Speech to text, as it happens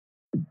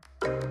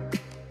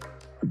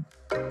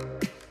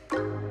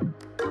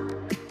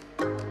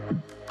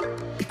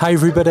Hey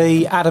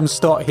everybody, Adam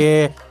Stott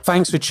here.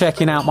 Thanks for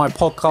checking out my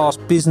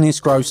podcast, Business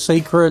Growth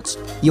Secrets.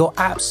 You're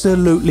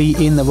absolutely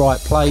in the right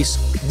place.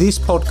 This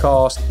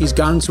podcast is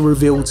going to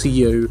reveal to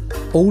you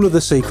all of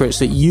the secrets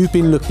that you've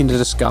been looking to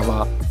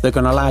discover. They're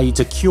going to allow you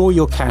to cure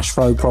your cash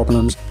flow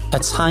problems,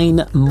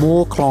 attain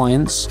more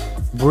clients,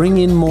 bring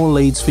in more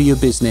leads for your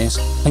business,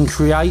 and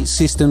create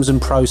systems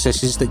and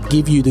processes that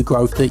give you the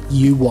growth that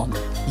you want.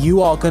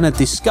 You are going to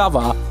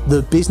discover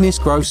the business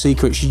growth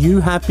secrets you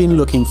have been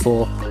looking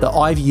for that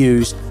I've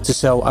used to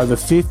sell over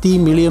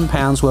 £50 million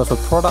worth of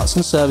products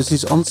and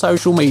services on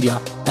social media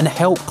and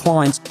help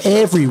clients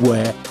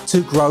everywhere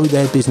to grow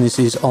their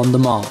businesses on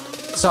demand.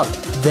 So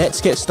let's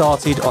get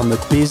started on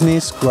the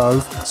Business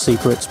Growth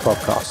Secrets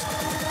podcast.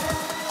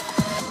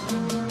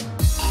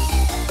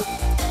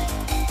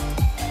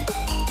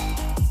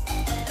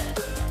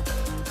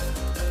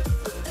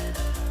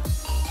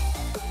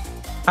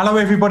 Hello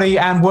everybody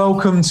and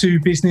welcome to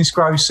Business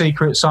Growth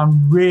Secrets.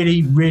 I'm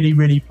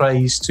really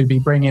pleased to be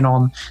bringing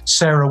on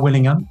Sarah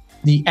Willingham,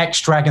 the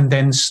ex-Dragon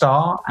Den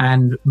star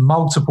and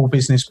multiple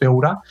business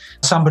builder,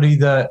 somebody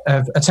that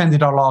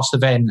attended our last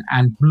event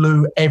and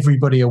blew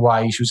everybody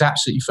away. She was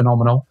absolutely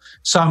phenomenal,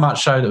 so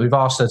much so that we've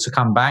asked her to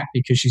come back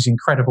because she's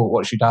incredible at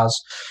what she does.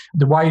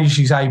 The way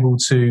she's able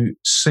to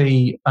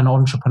see an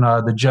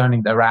entrepreneur, the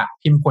journey they're at,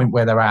 pinpoint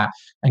where they're at,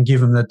 and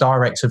give them the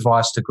direct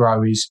advice to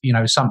grow is,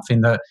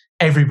 something that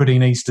everybody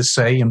needs to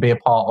see and be a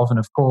part of. And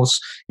of course,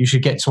 you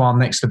should get to our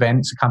next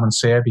event to come and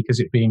see her because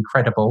it'd be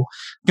incredible.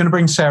 I'm going to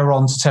bring Sarah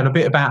on to tell a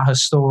bit about her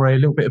story, a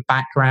little bit of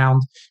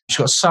background. She's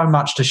got so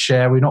much to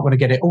share. We're not going to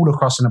get it all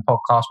across in a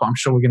podcast, but I'm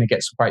sure we're going to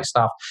get some great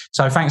stuff.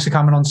 So thanks for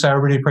coming on,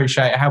 Sarah. Really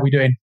appreciate it. How are we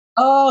doing?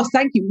 Oh,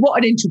 thank you.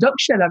 What an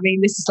introduction. I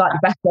mean, this is like the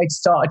best way to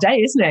start a day,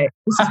 isn't it?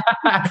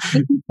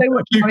 Thank you so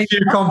much. A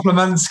few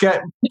compliments,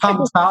 get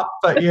pumped up,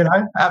 but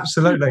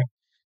absolutely.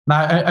 No,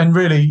 and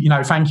really,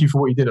 thank you for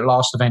what you did at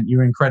last event. You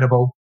were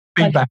incredible.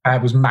 Feedback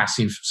was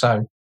massive.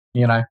 So,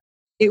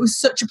 It was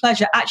such a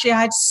pleasure. Actually, I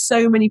had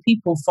so many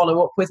people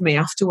follow up with me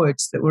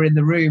afterwards that were in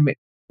the room. It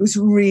was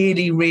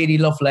really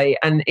lovely.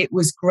 And it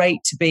was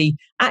great to be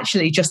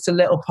actually just a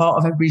little part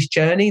of everybody's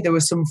journey. There were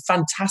some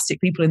fantastic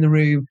people in the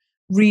room,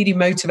 really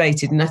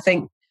motivated. And I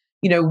think,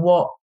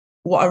 what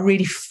I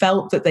really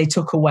felt that they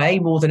took away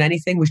more than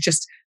anything was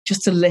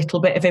just a little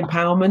bit of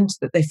empowerment,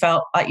 that they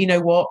felt like,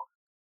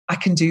 I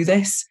can do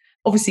this.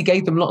 Obviously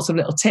gave them lots of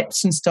little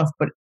tips and stuff,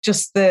 but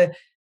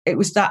it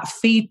was that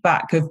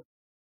feedback of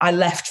I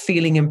left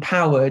feeling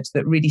empowered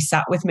that really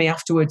sat with me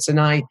afterwards. And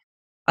I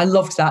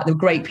loved that. They're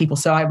great people.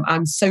 So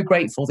I'm so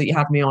grateful that you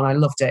had me on. I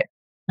loved it.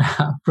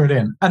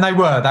 Brilliant. And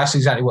that's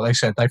exactly what they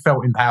said. They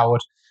felt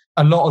empowered.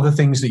 A lot of the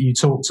things that you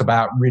talked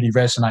about really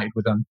resonated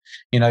with them.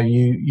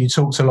 You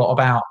talked a lot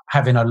about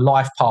having a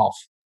life path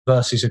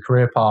versus a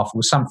career path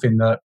was something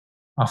that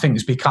I think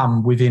has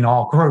become within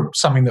our group,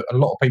 something that a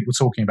lot of people are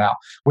talking about.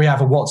 We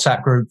have a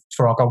WhatsApp group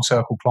for our Gold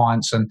Circle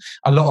clients, and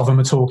a lot of them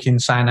are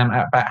saying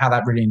about how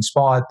that really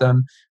inspired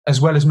them,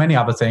 as well as many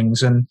other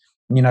things. And,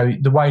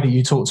 the way that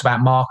you talked about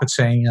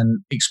marketing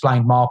and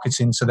explained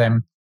marketing to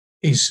them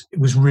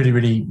was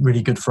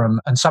really good for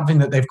them and something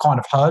that they've kind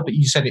of heard, but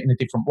you said it in a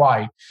different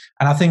way.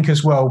 And I think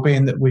as well,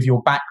 being that with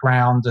your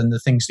background and the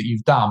things that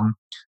you've done,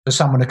 for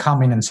someone to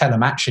come in and tell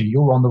them, actually,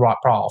 you're on the right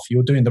path,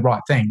 you're doing the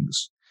right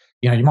things.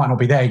 You might not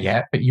be there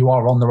yet, but you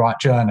are on the right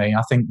journey,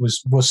 I think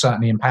was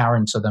certainly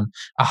empowering to them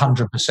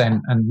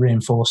 100% and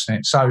reinforcing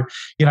it. So,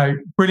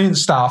 brilliant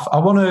stuff. I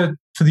want to,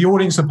 for the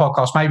audience of the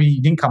podcast, maybe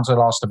you didn't come to the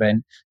last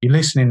event, you're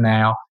listening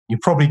now, you're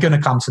probably going to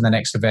come to the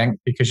next event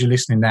because you're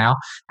listening now,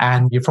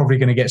 and you're probably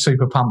going to get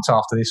super pumped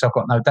after this, I've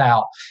got no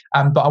doubt.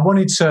 But I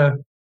wanted to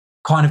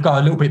kind of go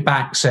a little bit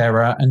back,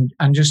 Sarah,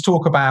 and just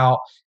talk about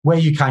where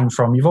you came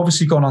from. You've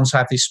obviously gone on to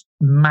have this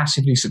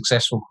massively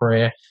successful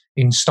career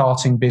in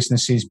starting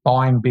businesses,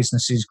 buying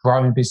businesses,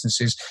 growing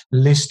businesses,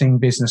 listing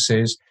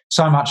businesses,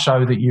 so much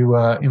so that you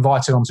were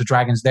invited onto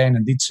Dragon's Den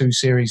and did 2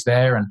 series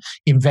there and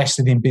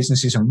invested in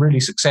businesses and really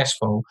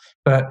successful.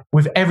 But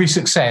with every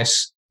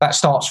success, that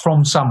starts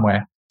from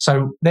somewhere.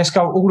 So let's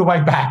go all the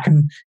way back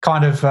and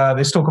kind of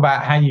let's talk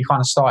about how you kind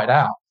of started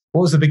out.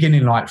 What was the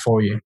beginning like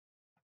for you?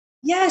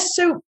 Yeah,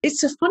 so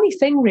it's a funny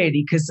thing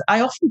really, because I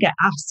often get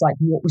asked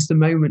what was the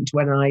moment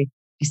when I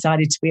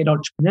decided to be an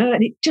entrepreneur,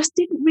 and it just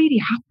didn't really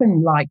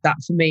happen like that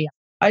for me.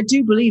 I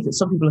do believe that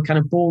some people are kind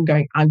of born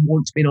going, I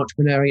want to be an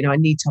entrepreneur, I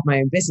need to have my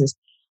own business.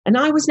 And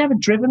I was never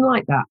driven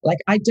like that.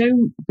 I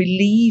don't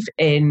believe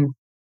in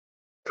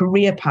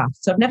career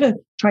paths. I've never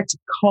tried to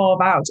carve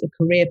out a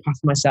career path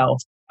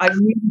myself. I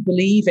really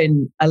believe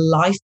in a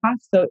life path.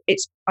 So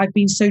I've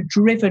been so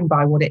driven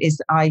by what it is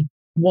that I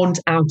want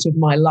out of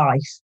my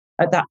life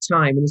at that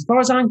time. And as far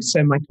as I'm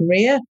concerned, my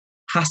career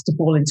has to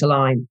fall into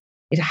line.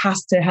 It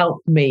has to help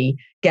me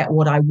get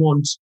what I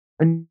want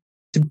and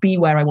to be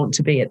where I want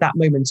to be at that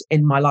moment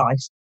in my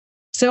life.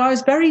 So I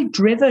was very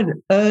driven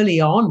early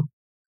on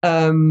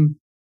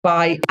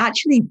by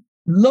actually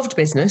loved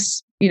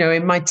business.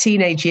 In my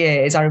teenage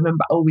years, I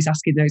remember always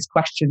asking those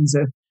questions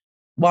of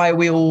why are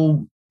we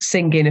all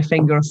singing A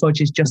Finger of Fudge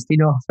is Just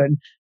Enough, and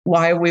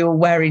why are we all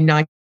wearing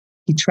Nike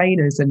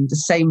trainers and the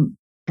same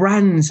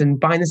brands and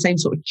buying the same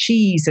sort of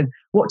cheese. And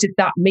what did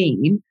that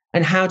mean?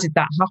 And how did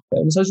that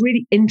happen? So I was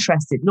really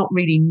interested, not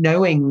really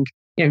knowing,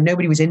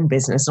 nobody was in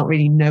business, not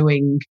really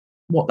knowing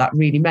what that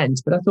really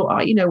meant. But I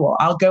thought, you know what,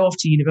 I'll go off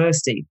to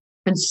university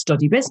and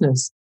study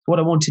business, what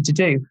I wanted to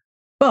do.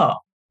 But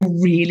I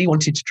really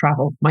wanted to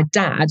travel. My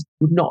dad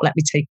would not let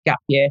me take a gap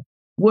year.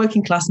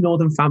 Working class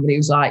northern family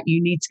was like,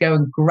 you need to go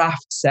and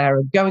graft,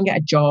 Sarah, go and get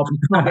a job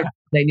and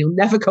you'll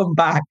never come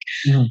back.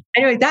 Mm.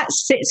 Anyway, that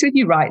sits with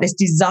you, right? This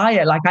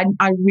desire, like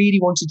I really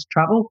wanted to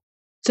travel.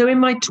 So in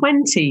my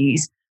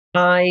 20s,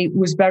 I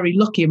was very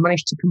lucky and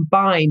managed to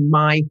combine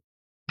my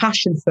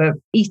passion for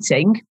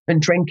eating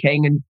and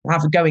drinking and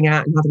going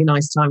out and having a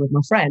nice time with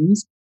my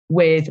friends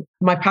with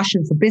my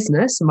passion for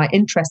business and my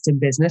interest in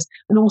business,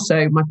 and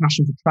also my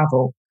passion for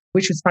travel,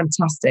 which was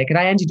fantastic. And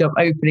I ended up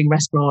opening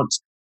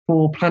restaurants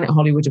for Planet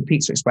Hollywood and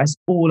Pizza Express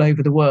all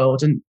over the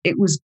world. And it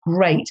was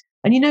great.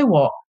 And you know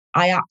what?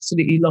 I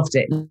absolutely loved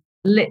it.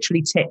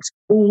 Literally ticked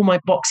all my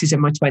boxes in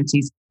my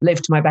 20s,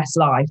 lived my best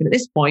life. And at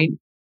this point,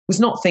 was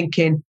not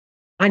thinking,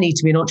 I need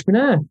to be an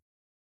entrepreneur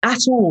at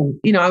all.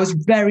 I was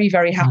very,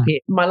 very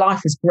happy. My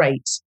life was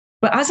great.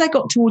 But as I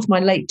got towards my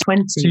late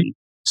 20s...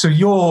 So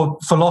your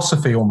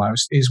philosophy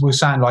almost is we're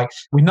saying like,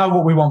 we know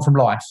what we want from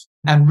life.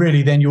 And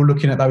really then you're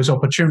looking at those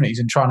opportunities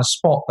and trying to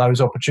spot those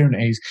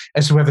opportunities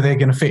as to whether they're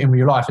going to fit in with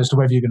your life, as to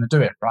whether you're going to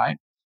do it, right?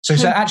 So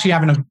it's actually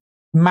having a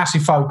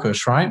massive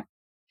focus, right?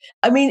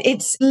 I mean,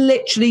 it's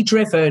literally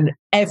driven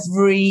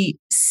every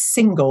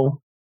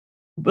single,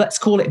 let's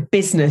call it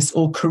business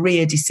or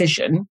career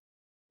decision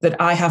that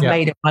I have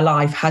made in my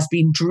life has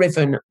been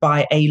driven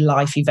by a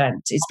life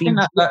event.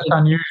 That's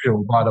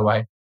unusual, by the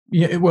way.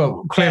 Yeah,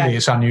 well, clearly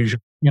it's unusual,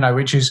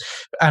 which is,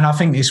 and I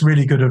think it's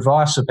really good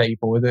advice for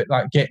people that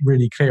like get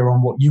really clear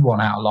on what you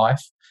want out of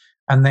life,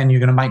 and then you're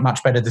going to make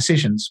much better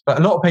decisions. But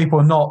a lot of people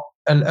are not.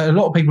 A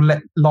lot of people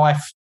let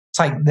life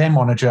take them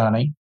on a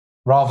journey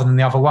rather than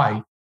the other way.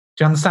 Do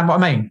you understand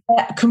what I mean?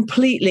 Yeah,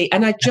 completely.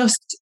 And I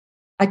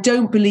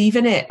don't believe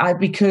in it.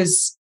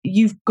 Because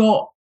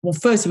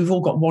first we've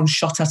all got one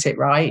shot at it,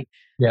 right?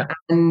 Yeah.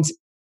 And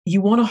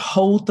you want to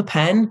hold the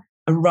pen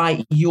and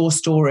write your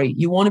story.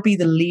 You want to be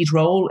the lead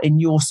role in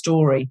your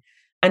story.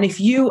 And if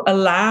you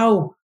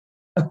allow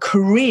a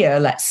career,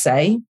 let's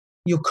say,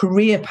 your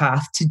career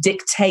path to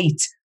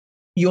dictate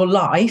your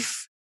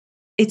life,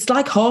 it's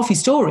like half your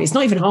story. It's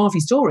not even half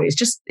your story.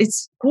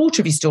 It's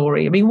quarter of your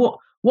story. I mean,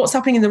 what's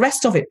happening in the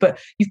rest of it? But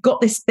you've got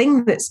this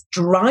thing that's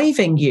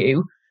driving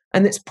you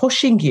and that's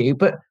pushing you.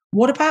 But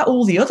what about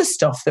all the other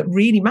stuff that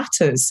really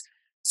matters?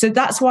 So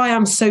that's why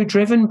I'm so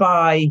driven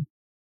by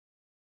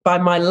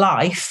my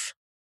life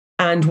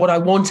and what I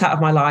want out of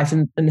my life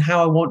and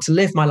how I want to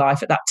live my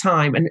life at that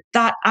time. And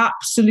that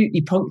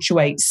absolutely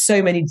punctuates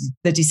so many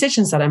the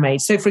decisions that I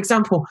made. So, for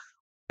example,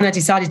 when I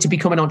decided to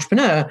become an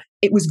entrepreneur,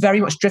 it was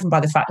very much driven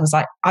by the fact I was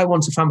like, I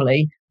want a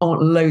family, I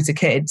want loads of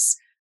kids.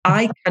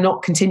 I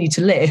cannot continue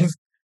to live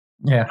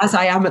as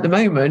I am at the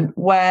moment,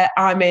 where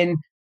I'm in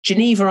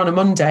Geneva on a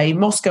Monday,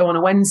 Moscow on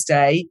a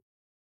Wednesday,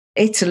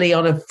 Italy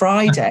on a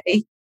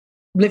Friday,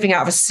 living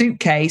out of a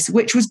suitcase,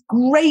 which was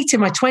great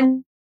in my 20s.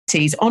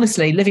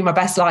 Honestly, living my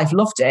best life,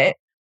 loved it.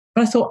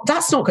 But I thought,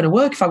 that's not going to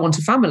work if I want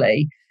a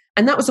family.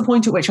 And that was the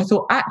point at which I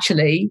thought,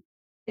 actually,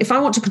 if I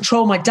want to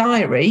control my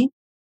diary,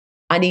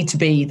 I need to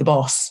be the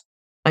boss.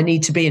 I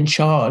need to be in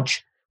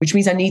charge, which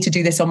means I need to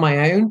do this on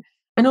my own.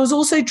 And I was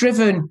also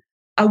driven,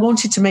 I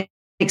wanted to make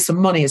some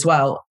money as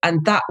well.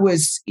 And that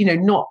was,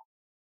 not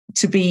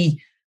to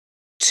be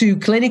too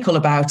clinical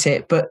about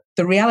it, but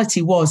the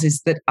reality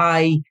is that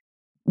I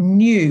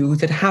knew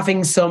that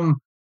having some,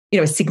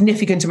 a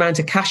significant amount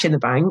of cash in the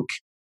bank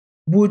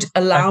would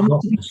allow me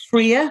to be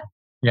freer.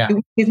 Yeah. It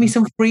would give me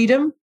some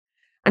freedom.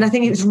 And I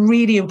think it was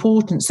really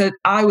important. So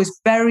I was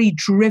very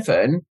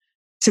driven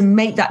to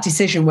make that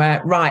decision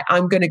where, right, I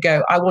wanted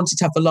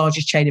to have the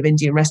largest chain of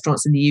Indian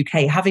restaurants in the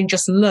UK, having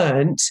just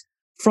learnt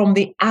from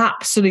the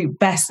absolute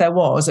best there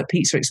was at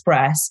Pizza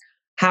Express,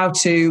 how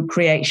to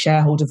create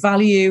shareholder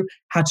value,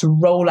 how to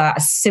roll out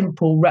a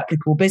simple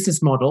replicable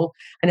business model,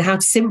 and how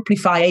to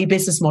simplify a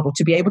business model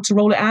to be able to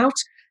roll it out.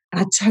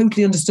 And I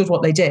totally understood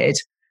what they did.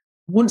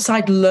 Once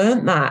I'd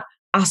learned that,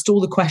 asked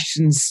all the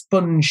questions,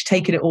 sponge,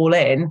 taken it all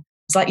in,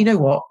 it's like, you know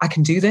what, I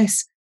can do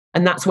this.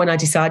 And that's when I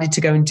decided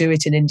to go and do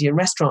it in Indian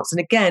restaurants. And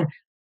again,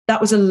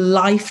 that was a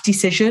life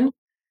decision.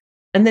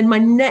 And then my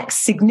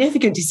next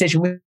significant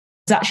decision was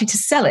actually to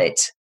sell it.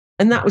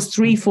 And that was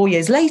 3-4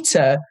 years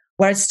later,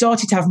 where I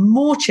started to have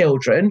more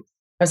children.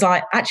 I was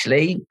like,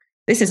 actually,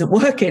 this isn't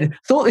working.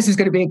 Thought this was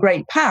going to be a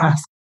great path.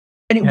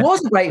 And it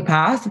was a great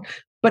path.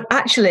 But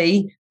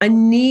actually, I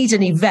need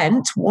an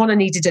event. I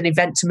needed an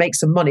event to make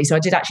some money. So I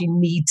did actually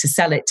need to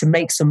sell it to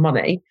make some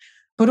money.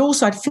 But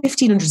also I had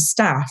 1,500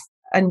 staff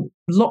and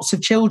lots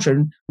of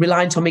children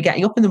reliant on me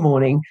getting up in the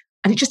morning.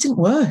 And it just didn't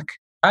work.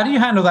 How do you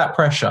handle that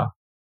pressure?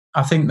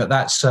 I think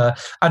that's, and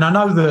I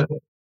know that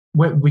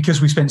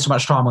because we spent so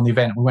much time on the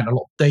event, we went a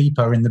lot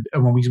deeper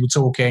when we were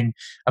talking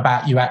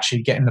about you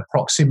actually getting the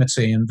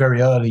proximity and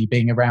very early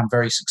being around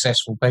very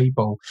successful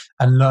people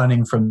and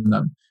learning from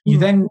them. You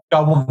then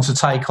go on to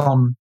take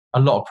on a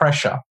lot of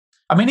pressure.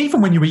 I mean,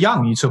 even when you were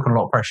young, you took on a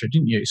lot of pressure,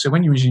 didn't you? So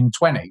when you were in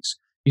your 20s,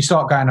 you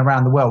start going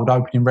around the world,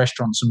 opening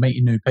restaurants and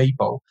meeting new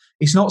people.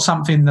 It's not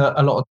something that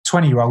a lot of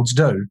 20-year-olds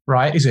do,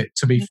 right? Is it,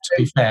 to be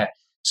fair?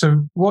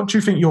 So what do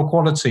you think your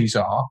qualities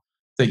are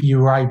that you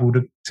were able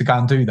to go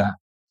and do that?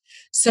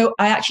 So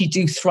I actually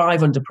do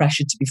thrive under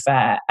pressure, to be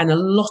fair. And a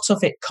lot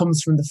of it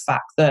comes from the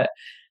fact that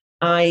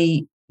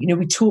we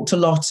talked a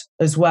lot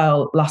as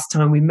well last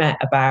time we met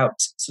about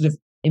sort of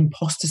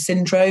imposter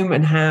syndrome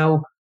and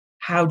how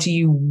do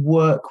you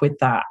work with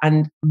that?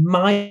 And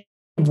my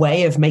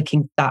way of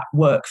making that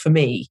work for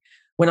me,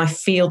 when I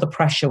feel the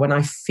pressure, when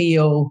I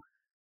feel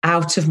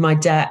out of my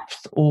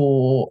depth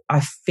or I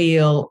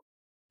feel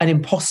an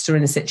imposter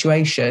in a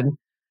situation,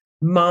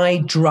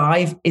 my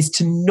drive is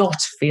to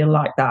not feel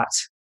like that.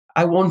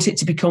 I want it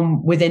to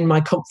become within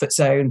my comfort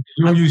zone.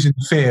 You're using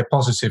fear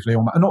positively,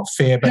 or not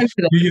fear, but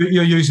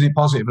you're using it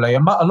positively.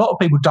 And a lot of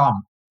people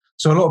don't.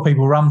 So a lot of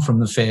people run from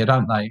the fear,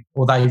 don't they?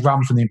 Or they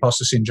run from the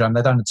imposter syndrome.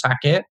 They don't attack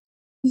it.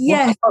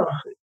 Yeah.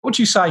 What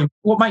do you say?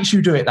 What makes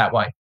you do it that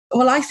way?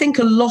 Well, I think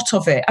a lot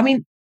of it, I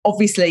mean,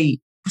 obviously,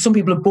 some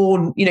people are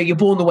born, you're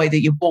born the way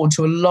that you're born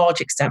to a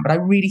large extent, but I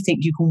really think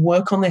you can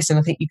work on this and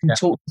I think you can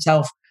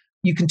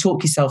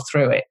talk yourself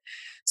through it.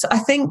 So I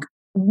think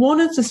one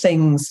of the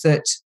things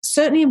that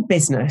certainly in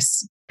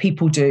business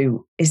people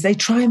do is they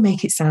try and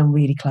make it sound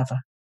really clever.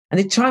 And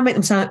they try and make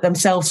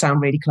themselves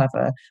sound really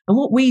clever. And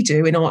what we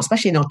do,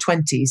 especially in our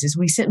 20s, is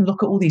we sit and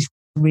look at all these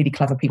really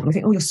clever people. We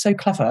think, oh, you're so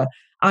clever.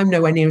 I'm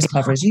nowhere near as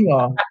clever as you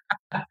are.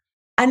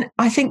 And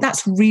I think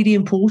that's really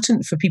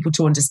important for people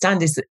to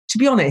understand is that, to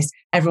be honest,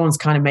 everyone's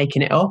kind of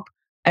making it up.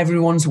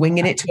 Everyone's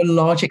winging it to a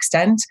large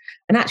extent.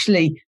 And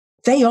actually,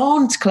 they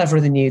aren't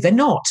cleverer than you. They're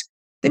not.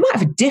 They might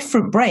have a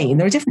different brain.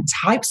 There are different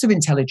types of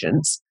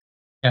intelligence,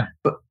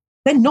 but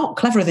they're not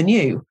cleverer than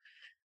you.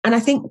 And I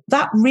think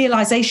that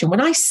realization, when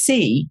I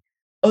see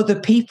other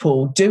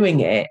people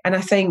doing it, and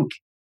I think,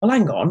 well,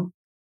 hang on,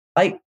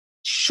 like,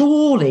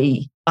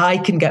 surely I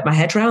can get my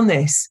head around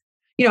this.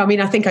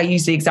 I think I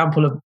use the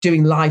example of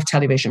doing live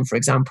television, for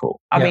example.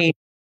 I mean,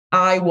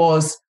 I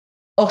was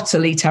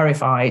utterly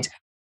terrified.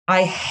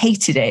 I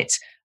hated it.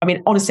 I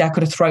mean, honestly, I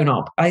could have thrown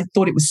up. I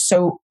thought it was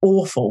so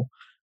awful.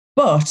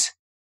 But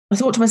I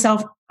thought to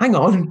myself, hang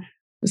on,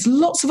 there's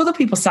lots of other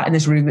people sat in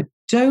this room that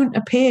don't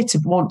appear to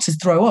want to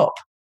throw up.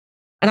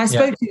 And I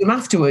spoke to them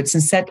afterwards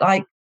and said,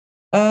 like,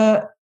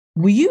 were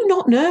you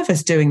not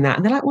nervous doing that?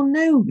 And they're like, well,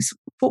 no, it's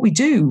what we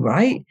do,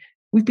 right?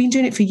 We've been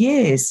doing it for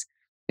years.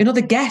 And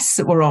other guests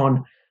that were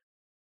on.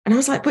 And I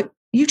was like, but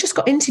you just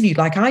got interviewed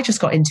like I just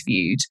got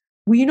interviewed.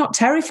 Were you not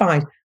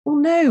terrified? Well,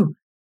 no.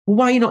 Well,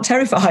 why are you not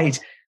terrified?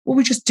 Well,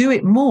 we just do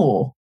it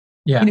more.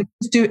 Yeah.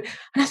 Just do it.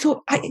 And I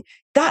thought,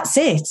 that's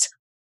it.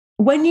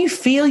 When you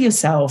feel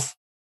yourself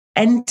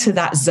enter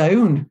that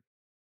zone,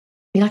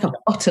 you're like, I'm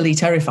utterly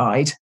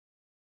terrified.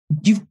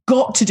 You've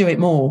got to do it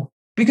more.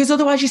 Because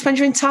otherwise you spend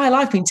your entire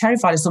life being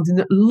terrified of something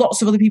that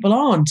lots of other people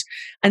aren't.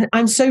 And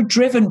I'm so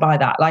driven by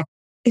that. Like,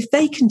 if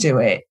they can do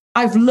it,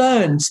 I've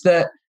learned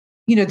that,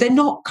 they're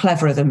not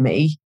cleverer than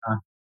me. No.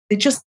 They're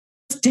just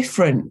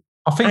different.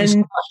 I think it's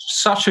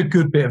such a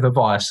good bit of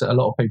advice that a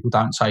lot of people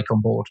don't take on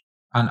board.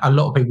 And a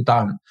lot of people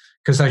don't,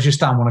 because they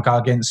just don't want to go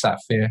against that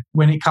fear.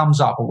 When it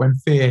comes up, or when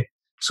fear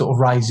sort of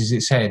raises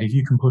its head, if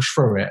you can push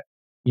through it,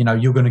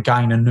 you're going to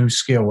gain a new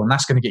skill, and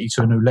that's going to get you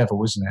to a new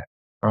level, isn't it?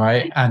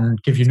 Right?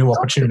 And give you new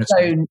opportunities.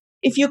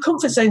 If your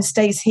comfort zone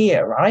stays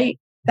here, right,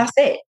 that's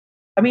it.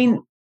 I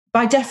mean,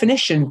 by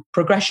definition,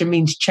 progression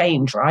means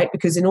change, right?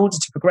 Because in order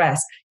to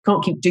progress, you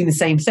can't keep doing the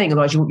same thing.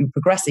 Otherwise, you won't be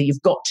progressing.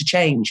 You've got to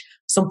change.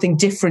 Something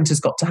different has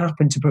got to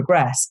happen to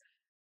progress.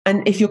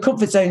 And if your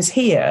comfort zone's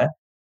here,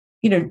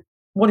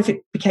 what if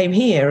it became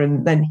here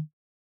and then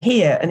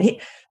here and here?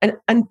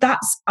 And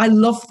that's, I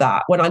love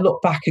that when I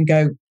look back and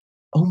go,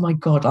 oh my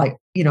God, like,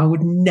 I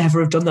would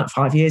never have done that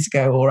 5 years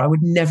ago, or I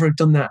would never have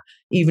done that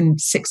even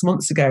 6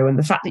 months ago. And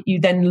the fact that you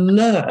then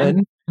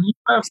learn.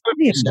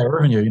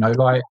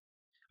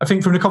 I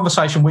think from the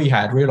conversation we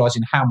had,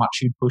 realizing how much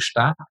you pushed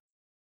that,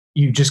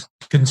 you just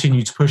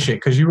continue to push it,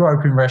 because you were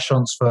opening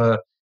restaurants for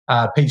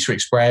Pizza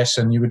Express,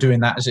 and you were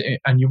doing that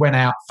and you went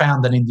out,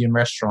 found an Indian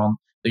restaurant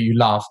that you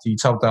loved. You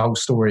told the whole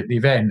story at the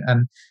event.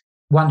 And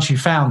once you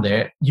found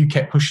it, you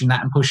kept pushing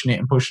that and pushing it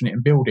and pushing it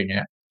and building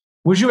it.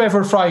 Was you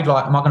ever afraid,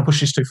 like, am I going to push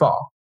this too far?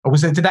 Or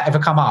did that ever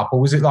come up? Or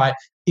was it like,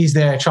 is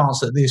there a chance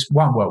that this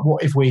won't work?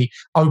 What if we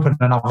open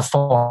another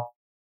 5?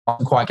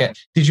 Quite get.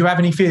 Did you have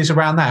any fears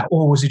around that,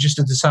 or was it just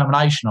a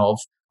determination of,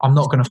 I'm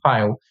not going to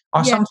fail?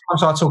 Sometimes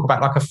I talk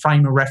about like a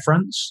frame of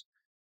reference.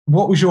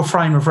 What was your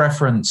frame of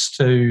reference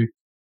to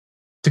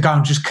go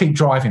and just keep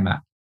driving that?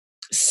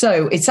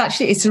 So it's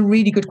a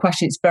really good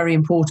question. It's very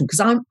important, because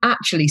I'm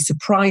actually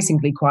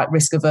surprisingly quite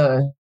risk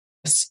averse,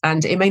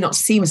 and it may not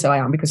seem as though I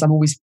am because I'm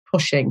always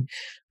pushing,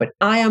 but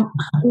I am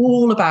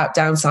all about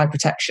downside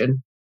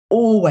protection.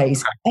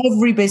 Always,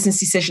 every business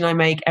decision I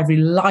make, every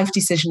life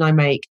decision I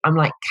make, I'm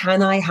like,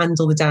 can I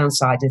handle the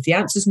downside? If the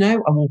answer's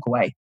no, I walk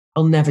away.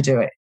 I'll never do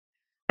it.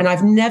 And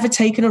I've never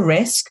taken a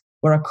risk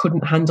where I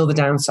couldn't handle the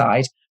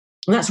downside.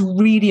 And that's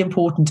really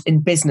important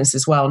in business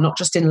as well, not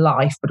just in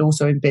life, but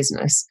also in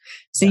business.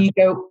 So you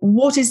go,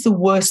 what is the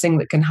worst thing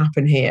that can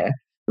happen here?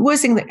 The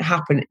worst thing that can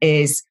happen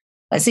is,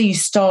 let's say you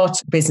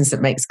start a business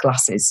that makes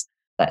glasses,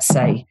 let's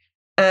say,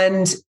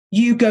 and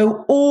you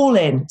go all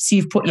in. So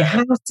you've put your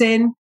house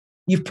in,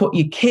 you've put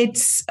your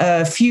kids'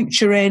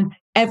 future in,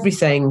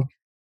 everything.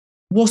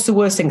 What's the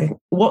worst thing?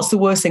 What's the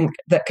worst thing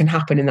that can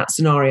happen in that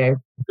scenario?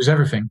 Lose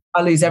everything.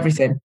 I lose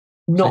everything.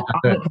 I'm not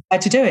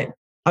prepared to do it.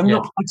 I'm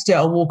not prepared to do it.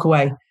 I'll walk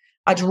away.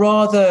 I'd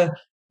rather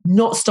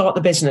not start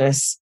the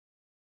business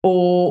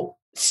or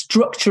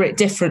structure it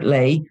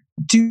differently,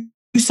 do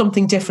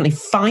something differently,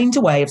 find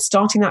a way of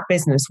starting that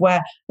business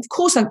where, of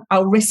course,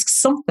 I'll risk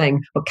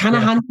something, but can I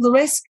handle the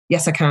risk?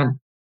 Yes, I can.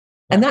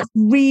 And that's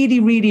really,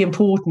 really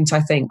important,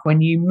 I think,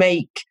 when you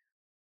make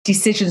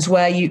decisions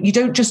where you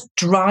don't just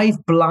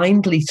drive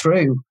blindly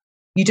through.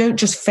 You don't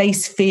just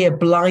face fear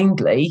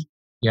blindly.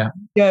 Yeah.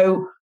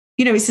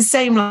 It's the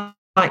same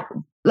like,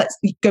 let's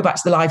go back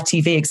to the live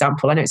TV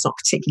example. I know it's not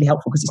particularly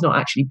helpful because it's not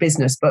actually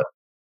business, but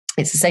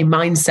it's the same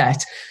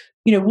mindset.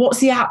 What's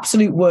the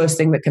absolute worst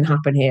thing that can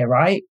happen here,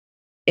 right?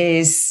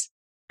 Is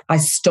I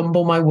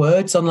stumble my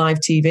words on live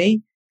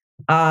TV.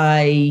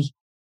 I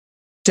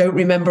don't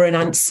remember an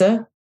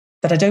answer,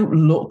 that I don't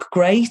look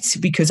great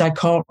because I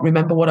can't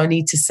remember what I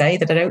need to say,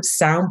 that I don't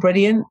sound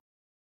brilliant.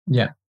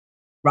 Yeah.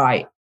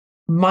 Right.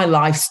 My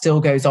life still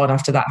goes on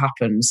after that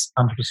happens.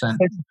 100%. So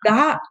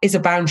that is a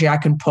boundary I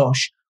can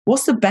push.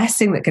 What's the best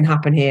thing that can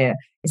happen here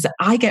is that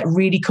I get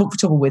really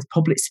comfortable with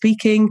public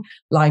speaking,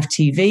 live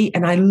TV,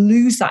 and I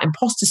lose that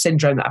imposter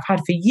syndrome that I've had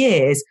for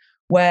years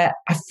where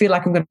I feel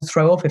like I'm going to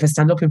throw up if I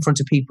stand up in front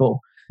of people.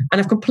 And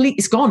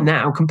it's gone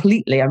now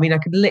completely. I mean, I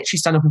could literally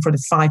stand up in front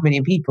of 5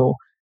 million people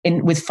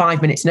with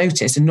 5 minutes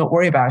notice and not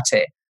worry about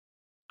it.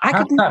 I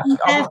could never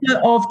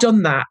have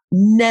done that.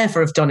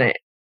 Never have done it.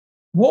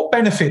 What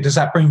benefit does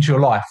that bring to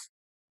your life?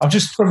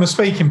 Just from a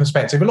speaking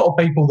perspective, a lot of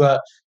people because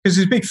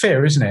there's a big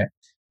fear, isn't it?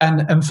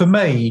 And for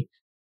me,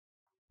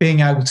 being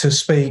able to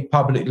speak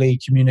publicly,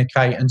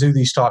 communicate, and do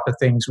these type of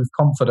things with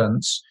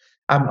confidence.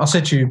 I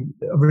said to you,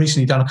 I've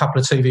recently done a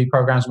couple of TV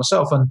programs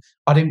myself, and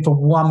I didn't for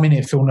 1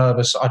 minute feel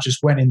nervous. I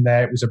just went in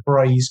there. It was a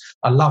breeze.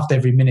 I loved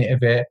every minute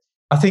of it.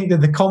 I think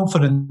that the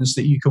confidence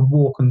that you can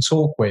walk and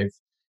talk with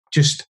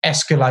just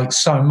escalates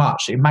so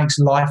much. It makes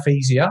life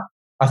easier.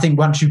 I think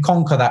once you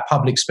conquer that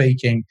public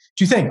speaking,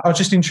 do you think? I was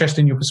just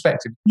interested in your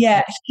perspective.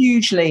 Yeah,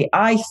 hugely.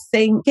 I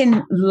think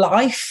in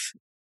life,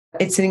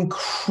 it's an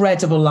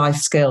incredible life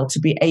skill to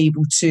be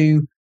able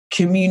to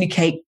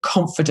communicate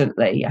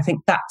confidently. I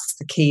think that's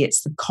the key.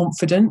 It's the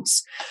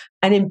confidence.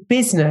 And in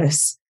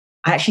business,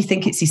 I actually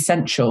think it's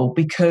essential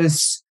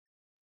because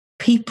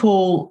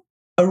people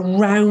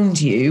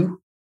around you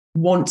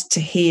want to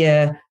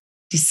hear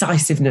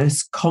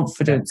decisiveness,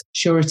 confidence,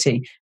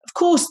 surety. Of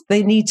course,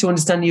 they need to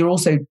understand you're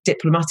also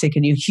diplomatic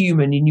and you're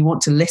human and you want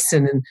to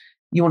listen and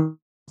you want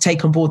to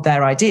take on board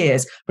their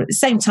ideas. But at the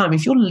same time,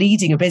 if you're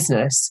leading a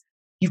business,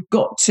 you've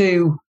got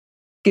to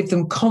give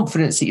them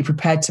confidence that you're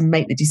prepared to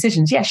make the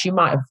decisions. Yes, you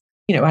might have,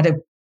 had a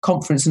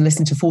conference and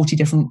listened to 40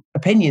 different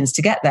opinions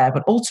to get there,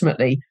 but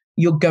ultimately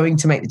you're going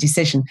to make the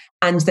decision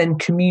and then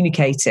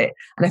communicate it.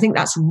 And I think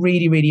that's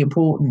really, really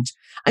important.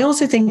 I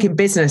also think in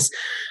business,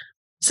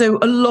 so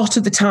a lot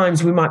of the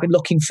times we might be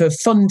looking for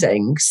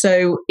funding.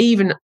 So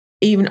even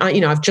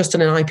I've just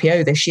done an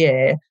IPO this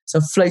year, so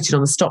I've floated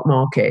on the stock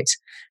market.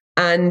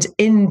 And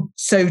in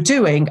so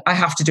doing, I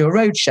have to do a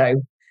roadshow.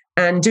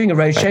 And doing a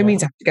roadshow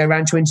means I have to go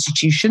around to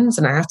institutions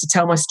and I have to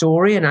tell my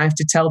story and I have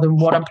to tell them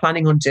what I'm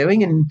planning on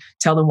doing and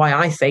tell them why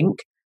I think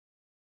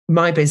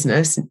my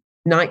business,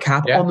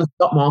 Nightcap, on the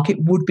stock market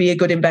would be a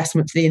good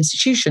investment for the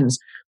institutions.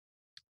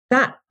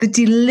 That the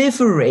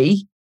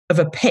delivery of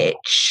a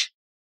pitch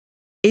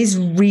is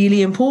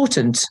really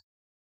important.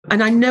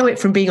 And I know it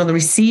from being on the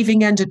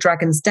receiving end of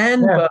Dragon's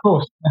Den, but of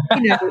course.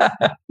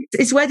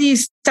 It's whether you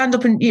stand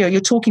up and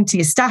you're talking to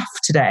your staff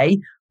today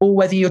or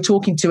whether you're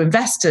talking to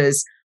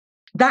investors.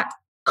 That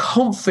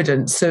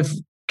confidence of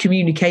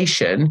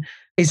communication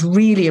is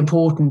really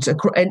important.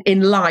 And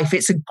in life,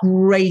 it's a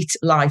great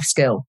life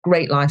skill.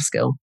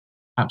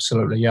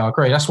 Absolutely. Yeah, I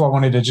agree. That's why I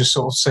wanted to just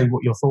sort of see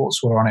what your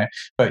thoughts were on it.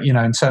 But,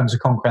 in terms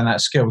of conquering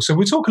that skill. So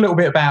we'll talk a little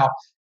bit about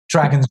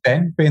Dragon's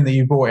Den, being that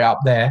you brought it up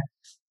there,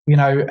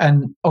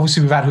 and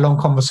obviously we've had a long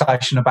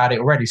conversation about it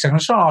already. So I'm going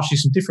to try and ask you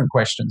some different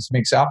questions to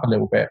mix it up a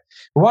little bit.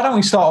 But why don't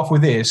we start off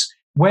with this?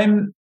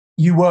 When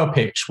you were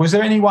pitched, was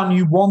there anyone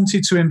you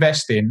wanted to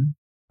invest in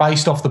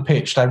based off the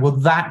pitch? They were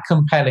that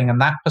compelling and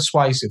that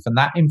persuasive and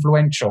that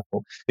influential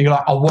that you're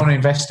like, I want to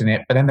invest in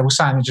it. But then they were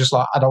saying just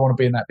like, I don't want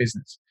to be in that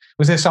business.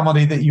 Was there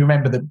somebody that you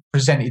remember that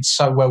presented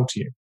so well to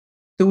you?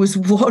 There was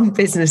one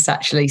business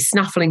actually,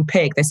 Snaffling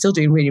Pig. They're still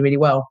doing really, really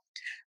well.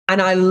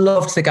 And I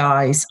loved the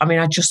guys. I mean,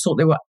 I just thought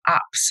they were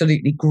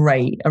absolutely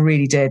great. I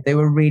really did. They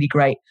were really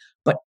great.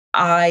 But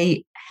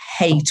I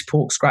hate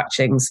pork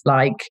scratchings.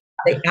 Like,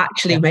 They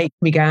actually make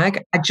me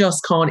gag. I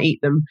just can't eat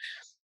them,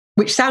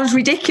 which sounds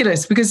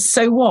ridiculous because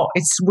so what?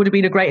 It would have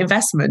been a great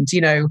investment,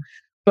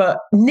 But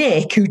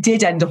Nick, who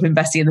did end up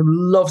investing in them,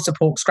 loves a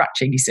pork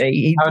scratching, you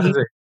see.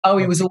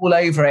 He was all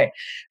over it.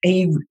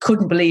 He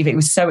couldn't believe it. It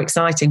was so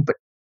exciting. But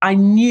I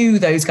knew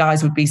those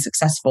guys would be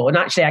successful. And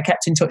actually, I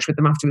kept in touch with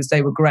them afterwards.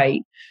 They were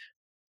great.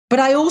 But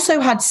I also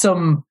had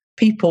some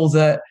people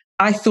that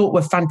I thought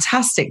were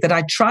fantastic that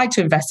I tried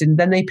to invest in.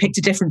 Then they picked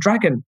a different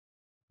dragon.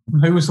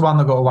 Who was the one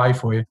that got away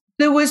for you?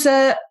 There was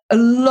a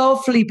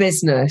lovely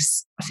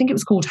business, I think it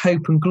was called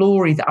Hope and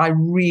Glory, that I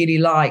really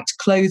liked,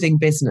 clothing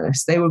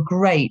business. They were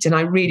great and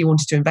I really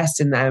wanted to invest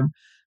in them.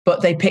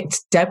 But they picked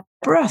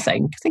Deborah, I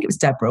think. I think it was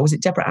Deborah. Was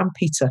it Deborah and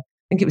Peter?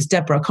 I think it was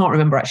Deborah. I can't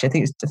remember actually. I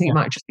think it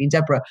might have just been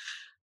Deborah.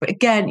 But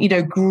again,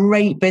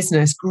 great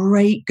business,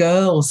 great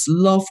girls,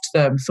 loved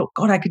them. Thought,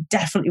 God, I could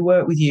definitely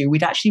work with you.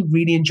 We'd actually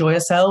really enjoy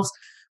ourselves.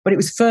 But it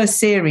was first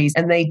series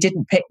and they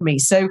didn't pick me.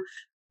 So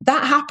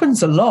that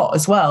happens a lot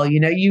as well.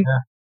 You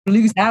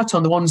lose out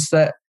on the ones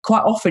that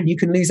quite often you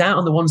can lose out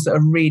on the ones that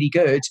are really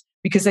good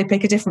because they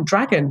pick a different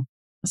dragon.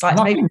 It's like,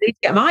 maybe I need to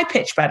get my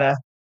pitch better.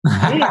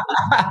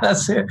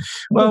 That's it.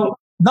 Well,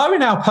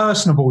 knowing how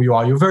personable you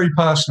are, you're very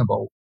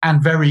personable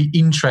and very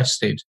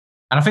interested.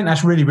 And I think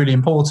that's really, really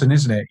important,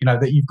 isn't it?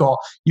 That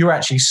you're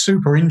actually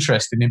super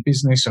interested in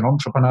business and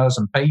entrepreneurs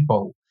and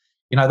people.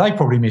 They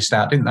probably missed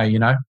out, didn't they?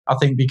 I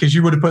think because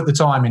you would have put the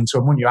time into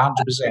them, wouldn't you?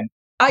 100%.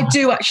 I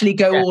do actually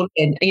go all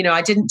in.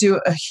 I didn't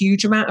do a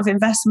huge amount of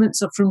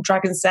investments from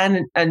Dragon's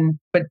Den,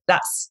 but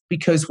that's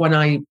because when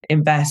I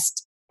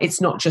invest,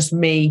 it's not just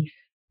me.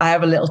 I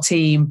have a little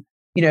team.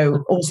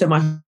 Also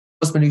my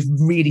husband who's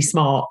really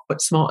smart, but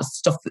smart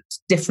stuff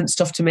that's different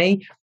stuff to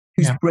me,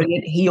 who's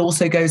brilliant. He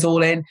also goes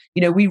all in.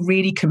 We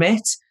really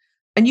commit,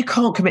 and you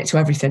can't commit to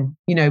everything.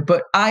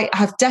 But I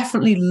have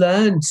definitely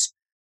learned.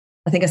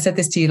 I think I said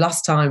this to you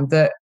last time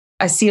that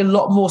I see a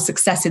lot more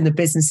success in the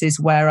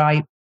businesses where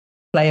I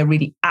play a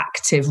really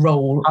active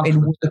role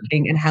in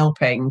working and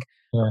helping,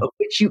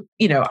 which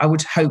I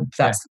would hope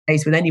that's the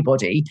case with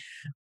anybody.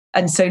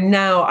 And so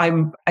now I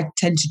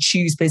tend to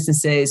choose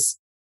businesses.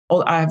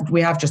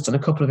 We have just done a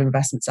couple of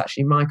investments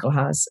actually. Michael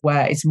has,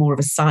 where it's more of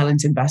a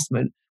silent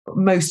investment, but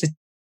most of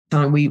the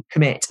time we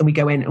commit and we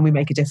go in and we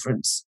make a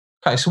difference.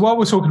 Okay, so while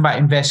we're talking about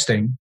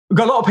investing, we've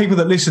got a lot of people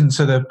that listen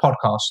to the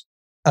podcast,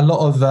 a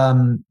lot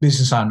of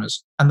business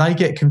owners, and they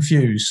get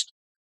confused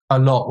a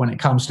lot when it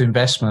comes to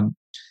investment.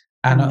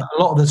 And a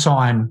lot of the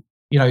time,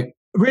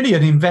 really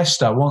an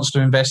investor wants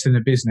to invest in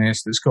a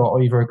business that's got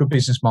either a good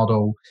business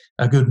model,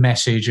 a good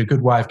message, a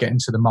good way of getting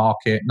to the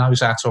market,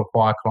 knows how to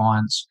acquire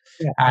clients,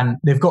 and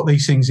they've got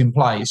these things in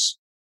place.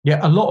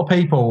 Yet a lot of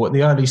people at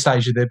the early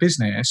stage of their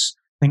business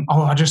think,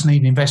 I just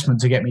need an investment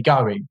to get me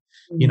going,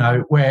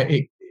 where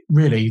it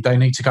really, they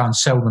need to go and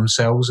sell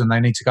themselves and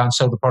they need to go and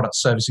sell the product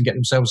service and get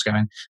themselves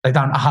going. They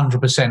don't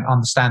 100%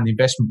 understand the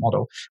investment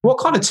model. What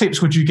kind of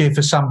tips would you give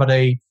for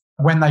somebody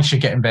when they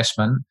should get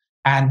investment?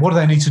 And what do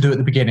they need to do at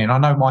the beginning? I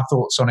know my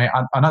thoughts on it.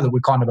 I know that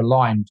we're kind of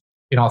aligned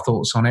in our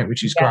thoughts on it,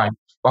 which is great.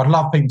 But I'd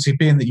love people to,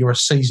 being that you're a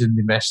seasoned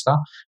investor,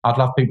 I'd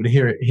love people to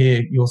hear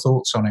your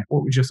thoughts on it.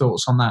 What was your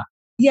thoughts on that?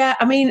 Yeah,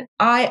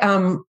 I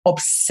am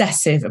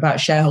obsessive about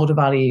shareholder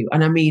value.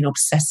 And I mean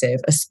obsessive,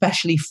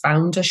 especially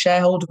founder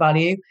shareholder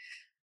value.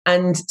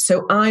 And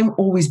so I'm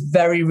always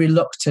very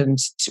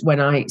reluctant when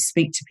I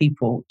speak to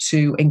people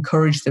to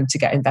encourage them to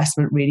get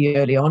investment really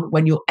early on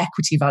when your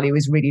equity value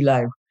is really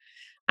low.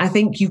 I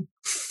think you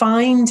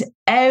find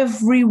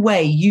every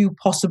way you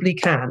possibly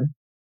can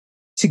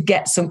to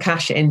get some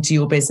cash into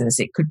your business.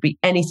 It could be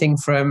anything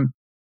from,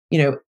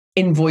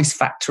 invoice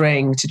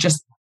factoring to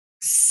just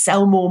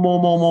sell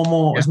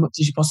more as much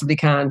as you possibly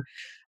can,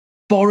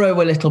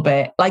 borrow a little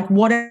bit, like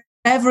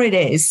whatever it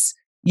is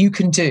you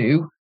can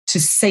do to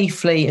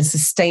safely and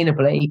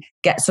sustainably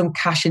get some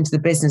cash into the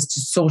business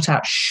to sort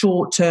out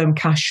short-term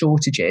cash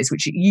shortages,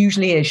 which it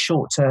usually is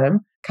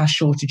short-term cash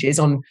shortages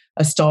on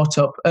a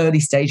startup early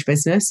stage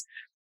business,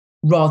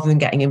 rather than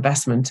getting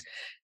investment.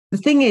 The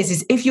thing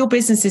is if your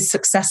business is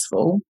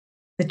successful,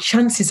 the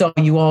chances are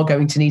you are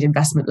going to need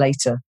investment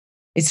later.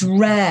 It's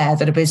rare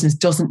that a business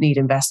doesn't need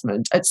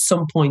investment at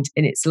some point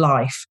in its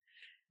life.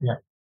 Yeah.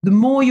 The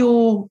more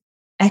your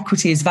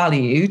equity is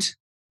valued,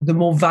 the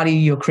more value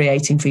you're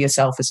creating for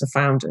yourself as a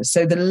founder.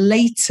 So the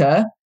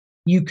later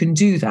you can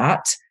do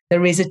that,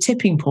 there is a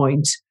tipping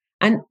point.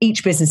 And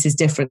each business is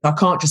different. I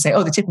can't just say,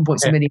 the tipping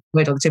point's $1 million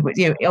or the tipping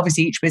point.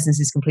 Obviously each business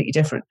is completely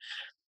different.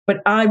 But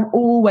I'm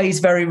always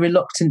very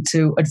reluctant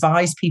to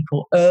advise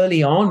people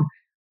early on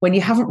when you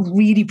haven't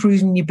really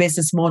proven your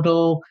business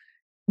model,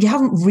 you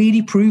haven't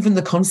really proven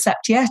the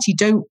concept yet, you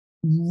don't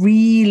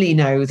really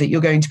know that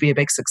you're going to be a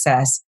big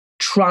success.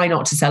 Try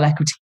not to sell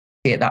equity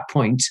at that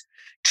point.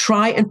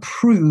 Try and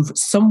prove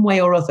some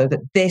way or other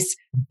that this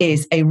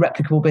is a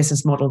replicable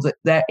business model,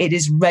 that it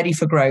is ready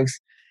for growth.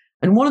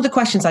 And one of the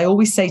questions I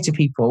always say to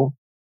people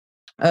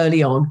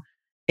early on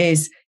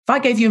is, if I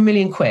gave you £1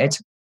 million,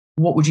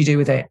 what would you do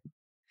with it?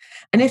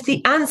 And if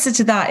the answer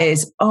to that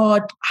is,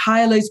 I'd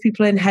hire loads of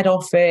people in head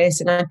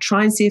office and I'd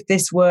try and see if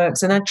this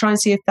works and I'd try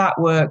and see if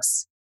that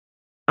works,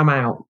 I'm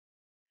out.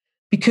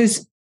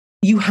 Because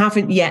you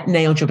haven't yet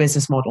nailed your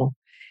business model.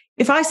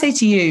 If I say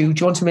to you,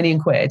 do you want £1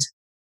 million?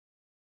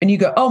 And you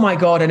go, oh my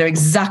God, I know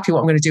exactly what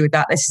I'm going to do with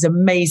that. This is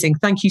amazing.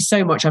 Thank you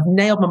so much. I've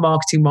nailed my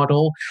marketing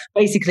model.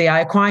 Basically, I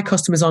acquire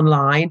customers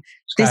online.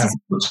 This is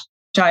what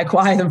I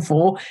acquire them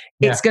for.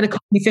 It's going to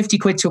cost me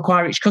 £50 to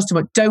acquire each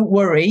customer. Don't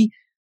worry.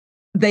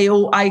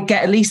 I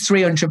get at least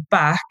 300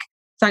 back.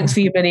 Thanks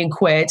for your £1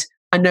 million.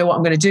 I know what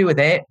I'm going to do with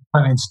it.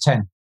 Turn into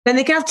 10. Then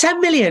they can have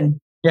 10 million.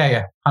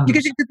 Yeah. 100%.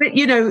 Because it's a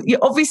bit,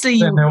 they're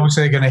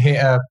obviously going to hit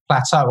a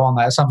plateau on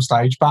that at some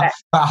stage, but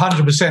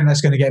 100%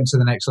 that's going to get them to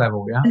the next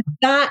level. Yeah. And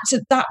that's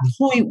at that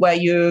point where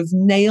you've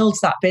nailed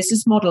that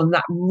business model, and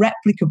that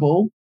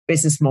replicable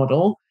business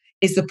model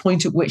is the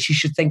point at which you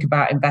should think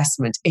about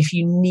investment if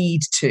you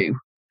need to.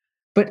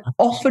 But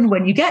often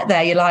when you get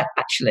there, you're like,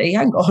 actually,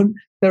 hang on,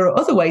 there are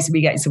other ways of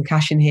me getting some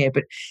cash in here.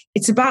 But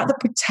it's about the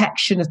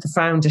protection of the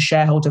founder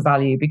shareholder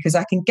value, because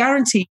I can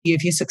guarantee you,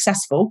 if you're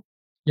successful,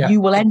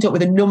 you will end up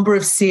with a number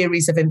of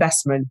series of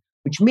investment,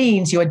 which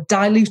means you are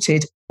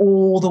diluted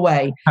all the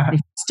way. If you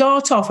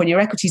start off when your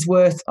equity's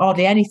worth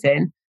hardly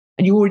anything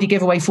and you already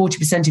give away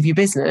 40% of your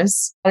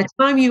business, by the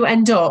time you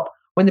end up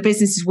when the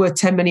business is worth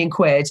 10 million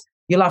quid,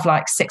 you'll have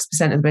like 6%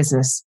 of the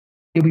business.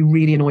 You'll be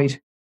really annoyed.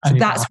 So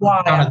that's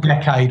why a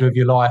decade of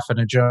your life and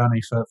a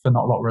journey for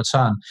not a lot of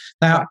return.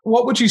 Now,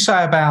 what would you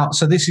say about,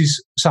 so this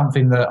is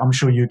something that I'm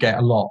sure you get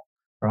a lot,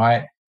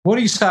 right? What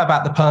do you say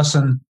about the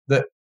person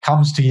that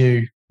comes to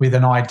you with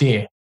an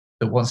idea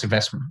that wants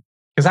investment?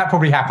 Because that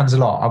probably happens a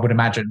lot, I would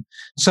imagine.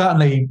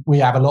 Certainly, we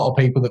have a lot of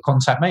people that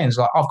contact me and it's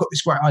like, I've got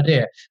this great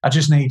idea. I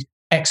just need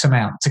X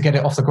amount to get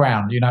it off the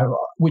ground,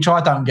 which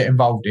I don't get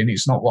involved in.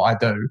 It's not what I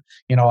do.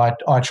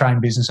 I train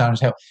business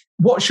owners help.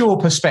 What's your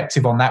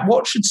perspective on that?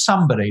 What should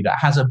somebody that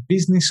has a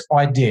business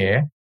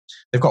idea,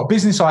 they've got a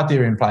business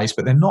idea in place,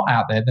 but they're not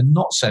out there, they're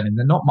not selling,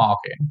 they're not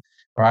marketing,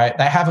 right?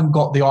 They haven't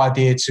got the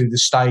idea to the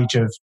stage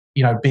of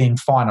being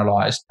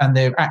finalized, and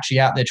they're actually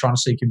out there trying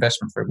to seek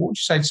investment for it. What would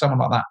you say to someone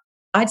like that?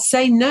 I'd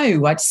say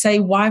no. I'd say,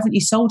 why haven't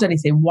you sold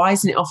anything? Why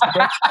isn't it off the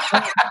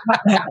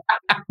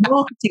ground?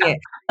 Marketing it.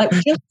 Like,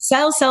 just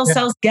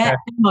sell, get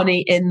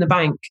money in the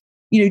bank.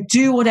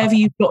 Do whatever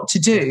you've got to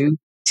do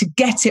to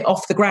get it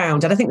off the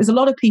ground. And I think there's a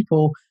lot of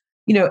people,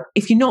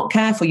 if you're not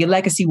careful, your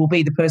legacy will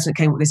be the person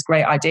that came up with this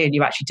great idea and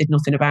you actually did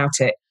nothing about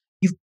it.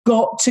 You've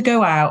got to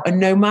go out, and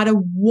no matter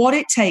what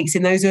it takes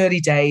in those early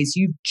days,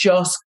 you've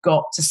just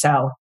got to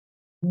sell.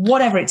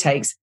 Whatever it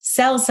takes,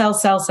 sell.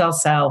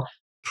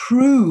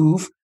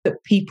 Prove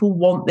that people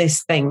want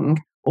this thing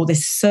or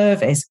this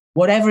service,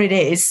 whatever it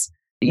is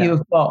that you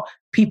have got.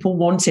 People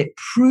want it.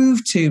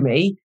 Prove to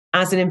me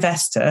as an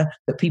investor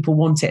that people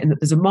want it and that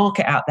there's a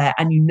market out there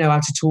and you know how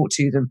to talk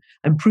to them,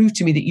 and prove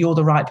to me that you're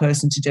the right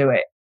person to do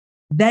it.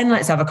 Then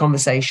let's have a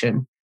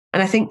conversation.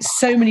 And I think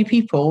so many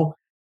people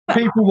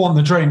want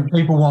the dream.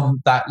 People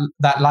want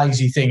that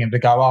lazy thing and to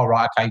go, all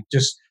right, okay,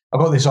 just I've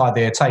got this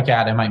idea, take it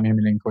out and make me £1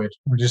 million.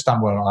 We've just done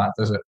well like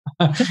that, does it?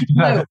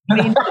 No, I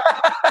mean,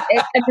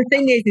 and the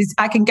thing is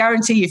I can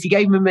guarantee you, if you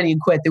gave them £1 million,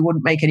 they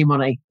wouldn't make any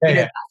money.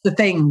 That's the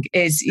thing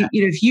is,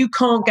 if you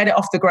can't get it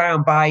off the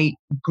ground by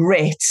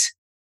grit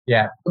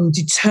and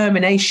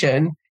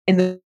determination in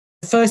the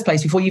first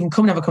place, before you even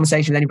come and have a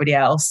conversation with anybody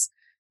else,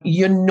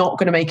 you're not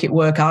going to make it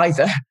work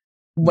either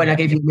when I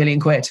gave you £1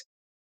 million.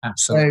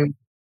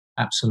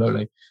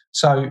 Absolutely.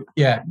 So,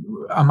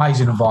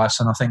 amazing advice,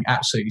 and I think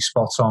absolutely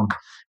spot on.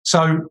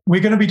 So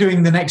we're going to be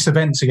doing the next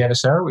event together,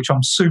 Sarah, which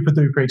I'm super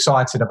duper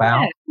excited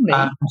about.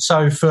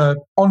 So for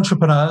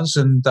entrepreneurs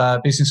and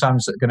business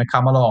owners that are going to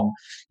come along,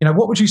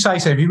 what would you say,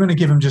 Sarah, if you're going to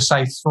give them just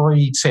say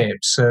 3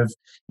 tips of,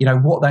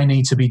 what they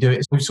need to be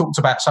doing? We've talked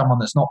about someone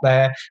that's not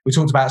there. We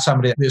talked about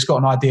somebody that's got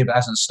an idea but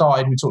hasn't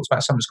started. We talked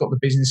about somebody that's got the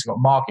business, got a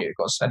market,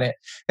 got to sell it.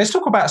 Let's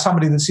talk about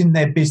somebody that's in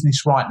their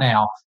business right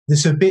now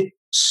that's a bit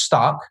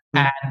stuck,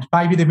 and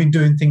maybe they've been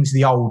doing things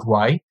the old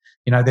way.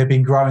 They've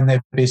been growing their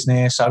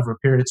business over a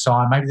period of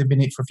time. Maybe they've been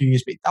in it for a few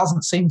years, but it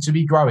doesn't seem to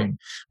be growing.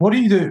 What do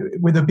you do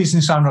with a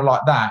business owner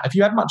like that? Have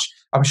you had much,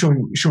 I'm sure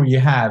you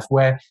have,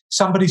 where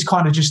somebody's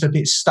kind of just a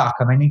bit stuck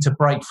and they need to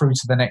break through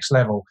to the next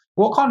level?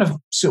 What kind of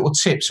sort of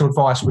tips or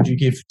advice would you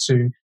give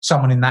to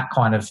someone in that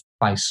kind of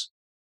place?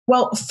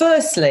 Well,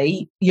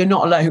 firstly, you're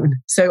not alone.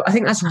 So I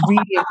think that's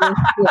really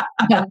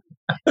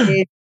important.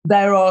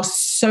 There are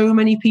so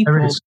many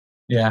people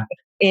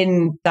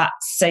in that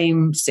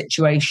same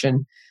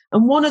situation.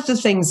 And one of the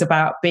things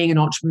about being an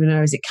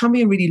entrepreneur is it can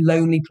be a really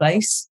lonely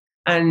place,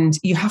 and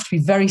you have to be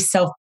very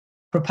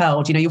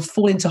self-propelled. You'll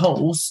fall into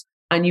holes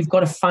and you've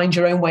got to find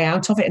your own way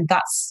out of it. And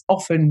that's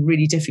often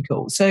really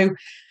difficult. So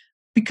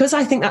because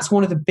I think that's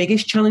one of the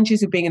biggest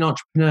challenges of being an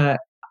entrepreneur,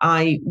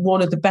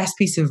 one of the best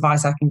pieces of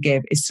advice I can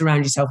give is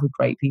surround yourself with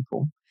great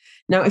people.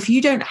 Now, if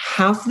you don't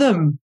have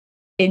them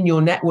in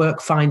your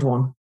network, find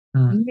one.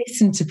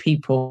 Listen to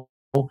people,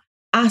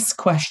 ask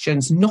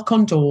questions, knock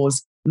on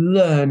doors,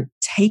 learn,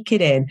 take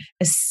it in,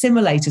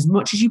 assimilate as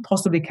much as you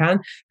possibly can,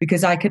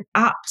 because I can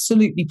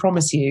absolutely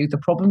promise you the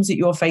problems that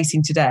you're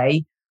facing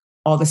today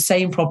are the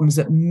same problems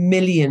that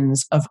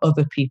millions of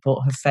other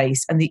people have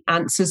faced, and the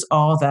answers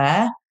are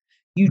there.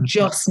 You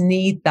just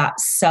need that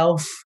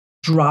self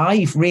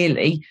drive,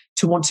 really,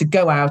 to want to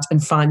go out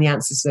and find the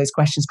answers to those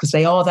questions, because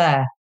they are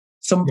there.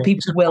 Some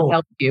people will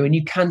help you, and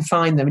you can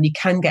find them, and you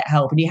can get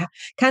help, and you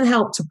can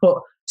help to put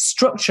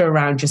structure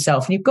around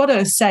yourself. And you've got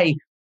to say,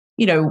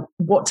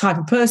 what type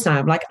of person I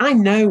am. Like, I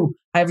know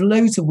I have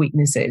loads of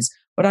weaknesses,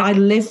 but I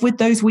live with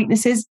those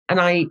weaknesses and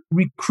I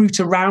recruit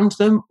around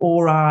them,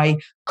 or I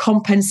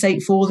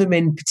compensate for them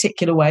in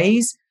particular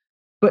ways.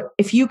 But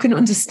if you can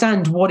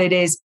understand what it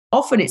is,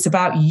 often it's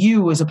about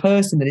you as a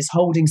person that is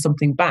holding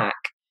something back.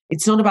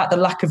 It's not about the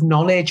lack of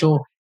knowledge,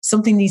 or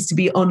something needs to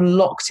be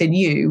unlocked in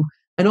you.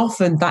 And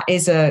often that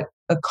is a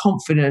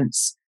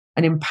confidence,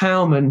 an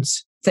empowerment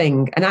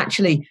thing. And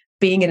actually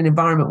being in an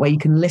environment where you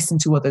can listen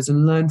to others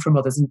and learn from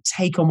others and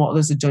take on what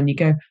others have done, you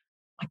go,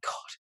 my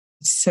God,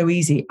 it's so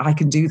easy. I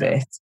can do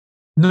this.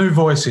 New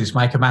voices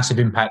make a massive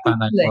impact, don't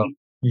they? Well,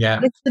 yeah.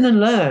 Listen and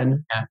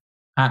learn. Yeah,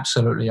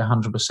 absolutely.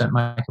 100%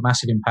 make a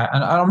massitive impact.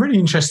 And I'm really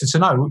interested to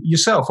know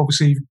yourself.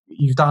 Obviously,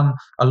 you've done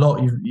a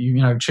lot.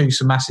 You've achieved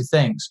some massive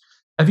things.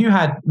 Have you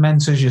had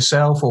mentors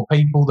yourself, or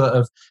people who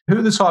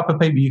are the type of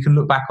people you can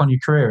look back on your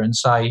career and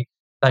say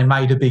they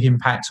made a big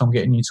impact on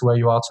getting you to where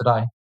you are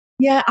today?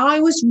 Yeah, I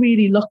was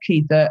really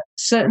lucky that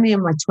certainly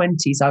in my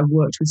 20s, I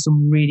worked with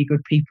some really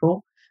good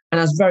people. And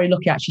I was very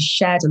lucky, I actually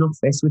shared an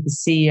office with the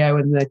CEO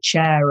and the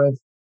chair of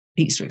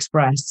Pizza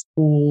Express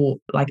for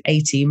like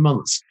 18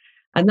 months.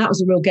 And that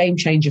was a real game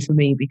changer for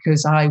me,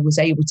 because I was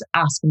able to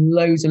ask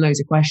loads and loads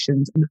of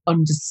questions and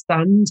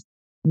understand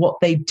what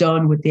they'd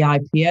done with the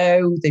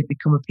IPO. They'd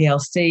become a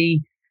PLC,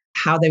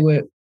 how they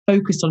were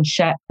focused on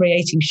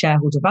creating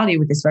shareholder value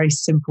with this very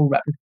simple,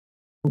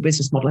 replicable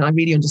business model. And I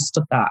really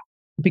understood that,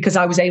 because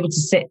I was able to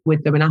sit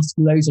with them and ask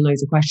loads and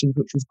loads of questions,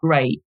 which was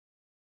great.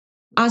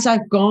 As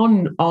I've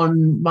gone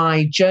on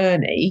my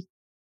journey,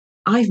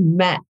 I've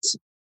met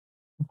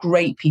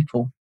great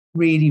people,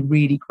 really,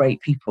 really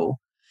great people.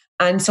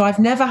 And so I've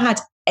never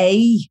had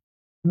a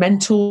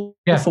mentor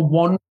for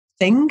one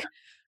thing,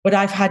 but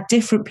I've had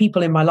different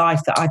people in my life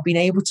that I've been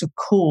able to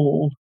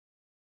call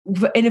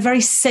in a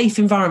very safe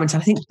environment.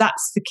 And I think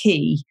that's the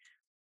key.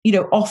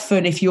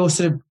 Often if you're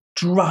sort of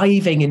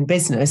driving in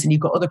business and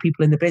you've got other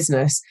people in the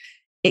business,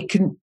 it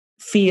can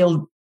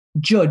feel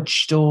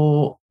judged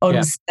or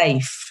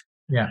unsafe.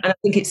 Yeah. And I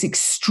think it's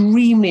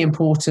extremely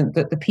important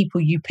that the people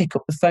you pick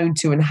up the phone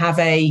to and have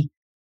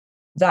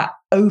that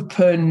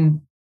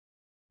open,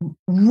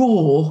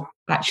 raw,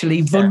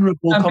 actually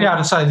vulnerable. And be able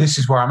to say, this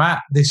is where I'm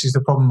at. This is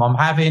the problem I'm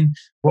having.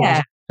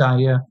 And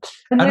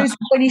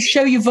when you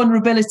show your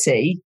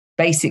vulnerability,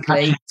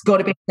 basically, it's got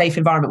to be a safe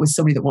environment with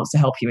somebody that wants to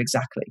help you.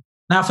 Exactly.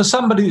 Now, for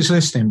somebody that's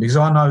listening, because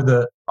I know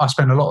that I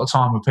spend a lot of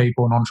time with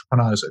people and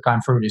entrepreneurs that are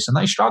going through this, and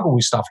they struggle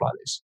with stuff like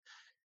this.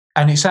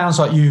 And it sounds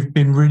like you've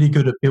been really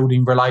good at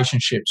building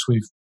relationships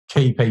with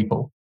key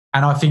people.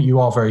 And I think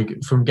you are very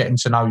good. From getting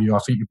to know you, I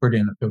think you're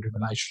brilliant at building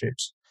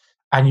relationships.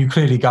 And you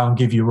clearly go and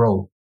give your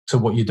all to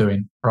what you're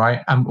doing,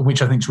 right? And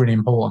which I think is really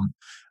important.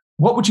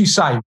 What would you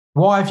say?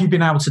 Why have you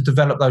been able to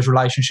develop those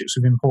relationships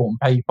with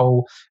important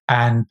people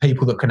and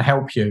people that can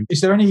help you?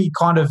 Is there any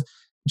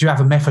do you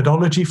have a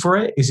methodology for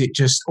it? Is it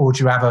just, or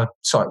do you have a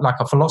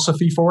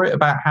philosophy for it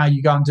about how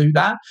you go and do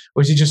that?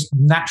 Or is it just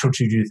natural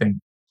to you, do you think?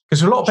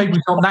 Because a lot of people,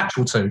 it's not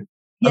natural to.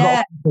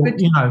 Yeah.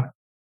 People,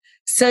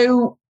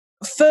 So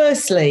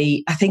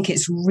firstly, I think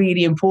it's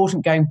really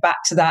important, going back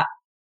to that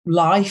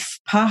life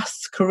path,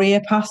 career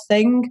path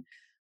thing.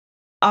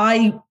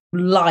 I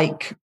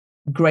like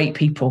great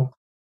people.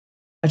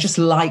 I just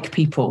like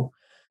people.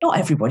 Not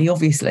everybody,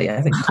 obviously.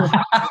 I think.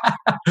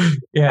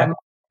 Yeah.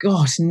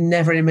 Gosh,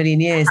 never in a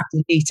million years.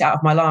 Delete out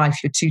of my life.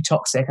 You're too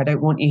toxic. I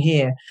don't want you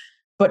here.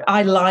 But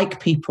I like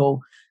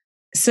people.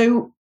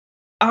 So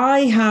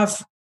I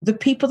have the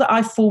people that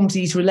I formed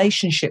these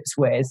relationships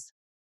with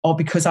are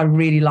because I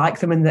really like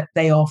them and that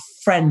they are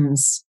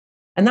friends.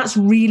 And that's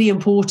really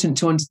important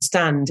to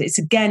understand. It's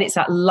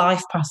that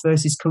life path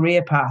versus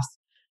career path.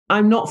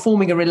 I'm not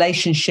forming a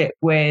relationship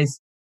with,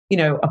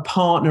 a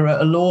partner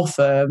at a law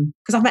firm,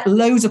 because I've met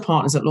loads of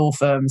partners at law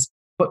firms,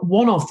 but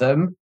one of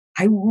them,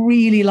 I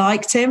really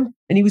liked him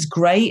and he was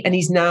great, and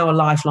he's now a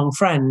lifelong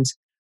friend.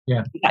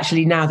 Yeah. He's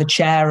actually now the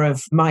chair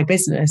of my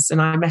business,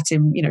 and I met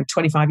him,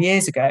 25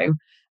 years ago.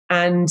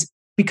 And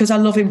because I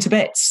love him to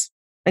bits,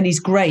 and he's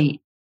great,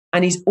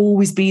 and he's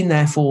always been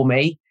there for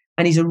me,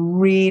 and he's a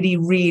really,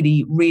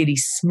 really, really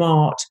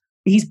smart.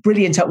 He's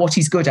brilliant at what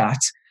he's good at.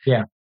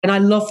 Yeah. And I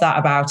love that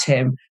about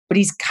him. But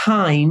he's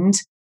kind,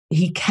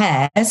 he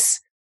cares.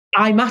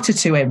 I matter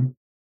to him,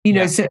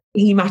 so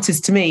he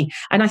matters to me.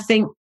 And I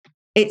think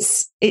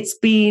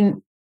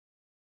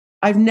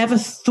I've never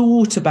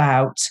thought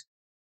about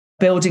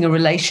building a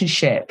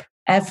relationship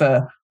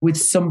ever with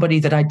somebody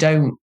that I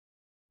don't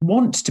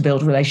want to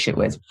build a relationship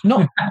with.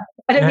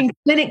 I don't mean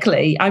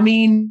clinically. I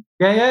mean,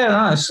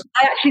 nice.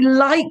 I actually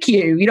like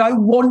you. I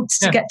want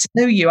to get to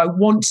know you. I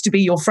want to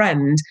be your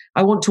friend.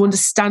 I want to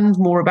understand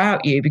more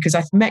about you because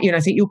I've met you and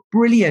I think you're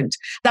brilliant.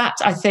 That,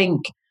 I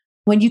think,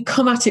 when you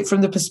come at it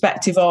from the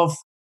perspective of,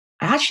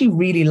 I actually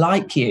really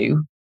like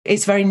you,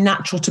 it's very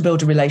natural to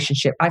build a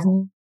relationship. I've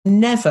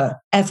never,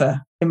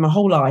 ever in my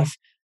whole life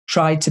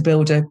tried to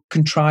build a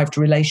contrived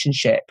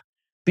relationship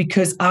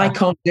because I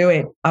can't do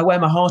it. I wear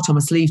my heart on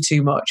my sleeve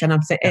too much. And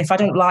if I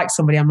don't like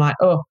somebody, I'm like,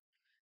 oh,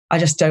 I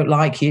just don't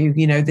like you.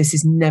 This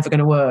is never going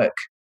to work.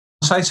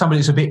 Say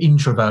somebody's a bit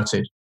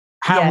introverted.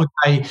 How would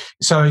they,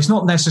 so it's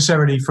not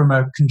necessarily from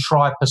a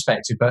contrived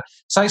perspective, but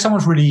say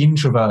someone's really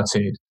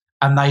introverted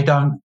and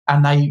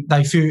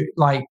they feel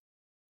like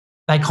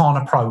they can't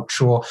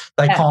approach or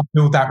they can't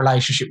build that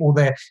relationship, or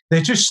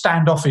they're just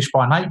standoffish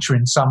by nature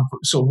in some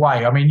sort of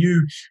way. I mean,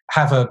 you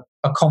have a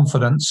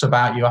confidence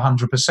about you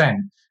 100%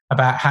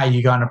 about how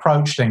you're going to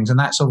approach things, and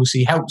that's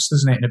obviously helps,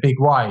 doesn't it, in a big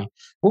way.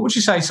 What would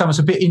you say to someone's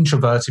a bit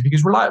introverted?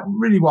 Because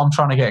really what I'm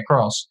trying to get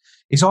across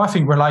is I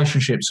think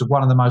relationships are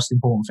one of the most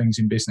important things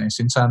in business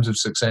in terms of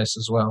success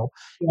as well.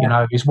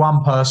 It's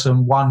one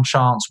person, one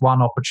chance,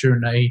 one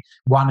opportunity,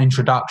 one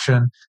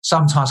introduction,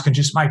 sometimes can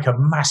just make a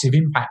massive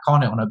impact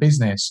on a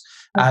business.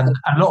 And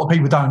a lot of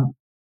people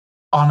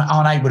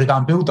aren't able to go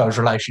and build those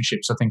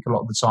relationships, I think, a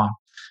lot of the time,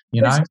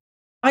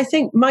 I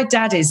think my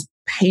dad is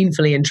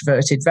painfully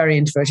introverted, very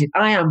introverted.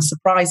 I am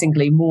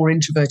surprisingly more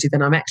introverted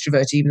than I'm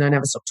extroverted, even though I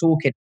never stop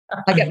talking.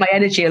 I get my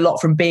energy a lot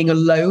from being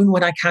alone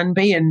when I can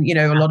be, and,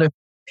 a lot of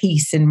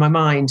peace in my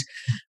mind.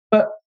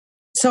 But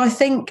so I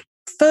think,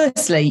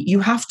 firstly, you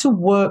have to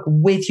work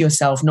with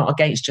yourself, not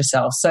against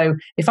yourself. So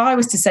if I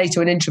was to say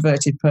to an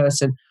introverted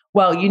person,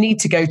 well, you need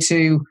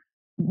to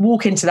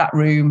walk into that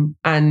room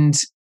and,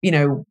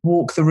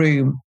 walk the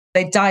room,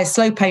 they'd die a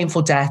slow,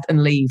 painful death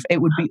and leave.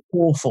 It would be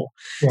awful.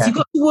 Yeah. So you've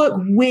got to work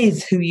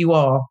with who you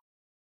are.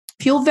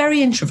 If you're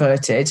very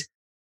introverted,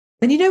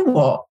 then you know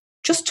what?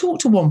 Just talk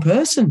to one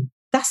person.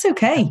 That's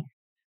okay.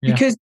 Yeah.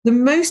 Because the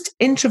most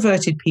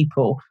introverted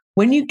people,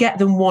 when you get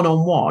them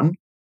one-on-one,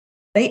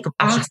 they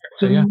ask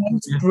the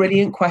most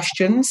brilliant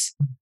questions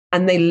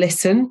and they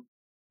listen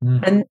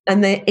and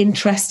they're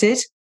interested.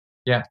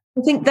 Yeah.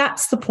 I think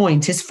that's the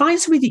point, is find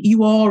somebody that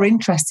you are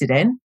interested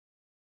in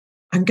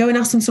and go and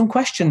ask them some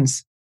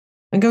questions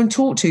and go and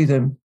talk to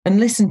them and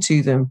listen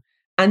to them.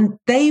 And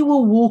they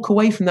will walk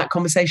away from that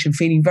conversation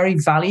feeling very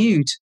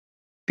valued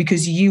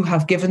because you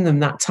have given them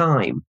that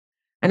time.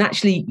 And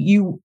actually,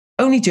 you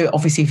only do it,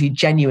 obviously, if you're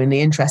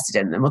genuinely interested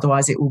in them.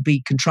 Otherwise, it will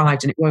be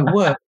contrived and it won't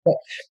work. But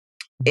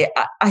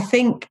I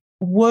think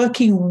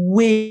working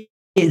with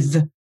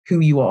who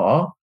you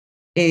are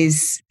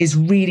is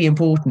really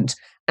important.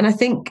 And I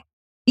think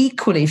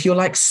equally, if you're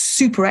like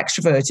super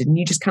extroverted and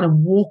you just kind of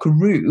walk a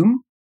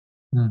room,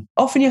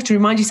 often you have to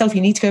remind yourself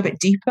you need to go a bit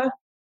deeper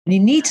and you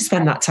need to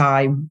spend that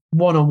time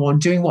one-on-one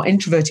doing what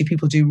introverted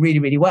people do really,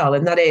 really well.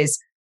 And that is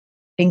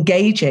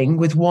engaging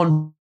with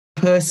one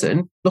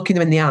person, looking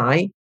them in the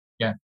eye,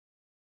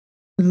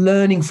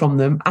 learning from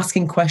them,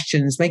 asking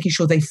questions, making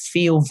sure they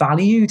feel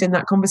valued in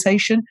that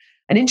conversation.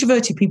 And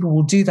introverted people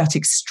will do that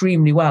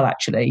extremely well,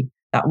 actually,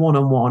 that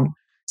one-on-one.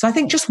 So I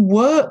think just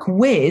work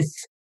with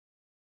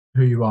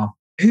who you are.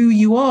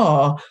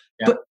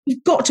 Yeah. But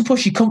you've got to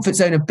push your comfort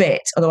zone a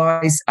bit.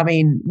 Otherwise, I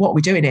mean, what are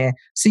we doing here?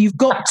 So you've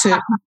got to,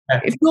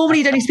 if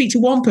normally you only speak to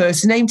one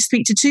person, aim to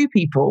speak to two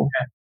people.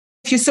 Yeah.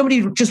 If you're somebody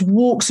who just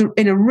walks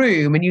in a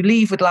room and you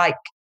leave with like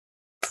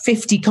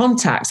 50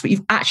 contacts, but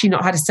you've actually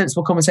not had a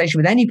sensible conversation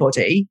with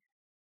anybody,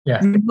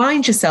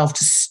 remind yourself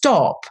to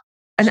stop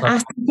and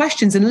ask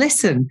questions and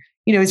listen.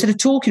 Instead of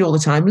talking all the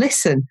time,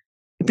 listen,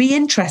 be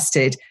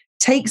interested,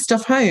 take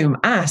stuff home,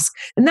 ask.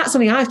 And that's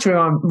something I have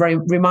to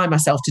remind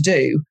myself to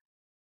do.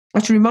 I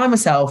have to remind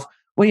myself,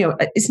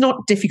 it's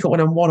not difficult when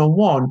I'm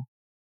one-on-one,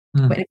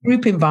 but in a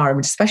group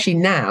environment, especially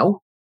now,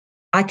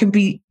 I can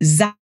be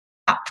zapped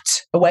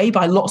away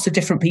by lots of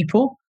different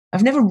people.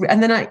 And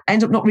then I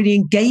end up not really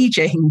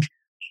engaging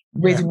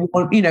with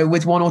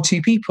one or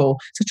two people.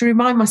 So to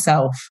remind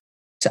myself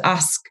to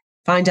ask,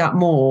 find out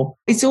more.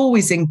 It's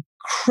always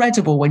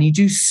incredible when you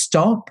do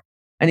stop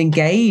and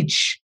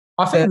engage.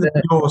 I think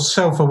that your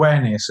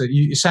self-awareness,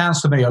 it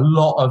sounds to me a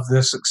lot of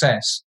the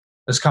success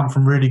has come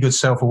from really good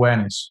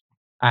self-awareness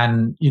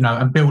and,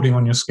 and building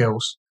on your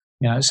skills.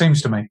 It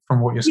seems to me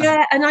from what you're saying.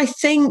 Yeah, and I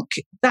think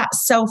that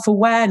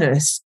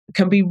self-awareness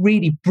can be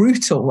really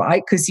brutal,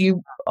 right? Because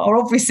you are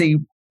obviously,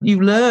 you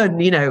learn,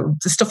 the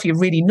stuff you're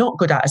really not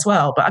good at as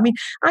well. But I mean,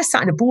 I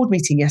sat in a board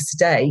meeting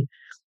yesterday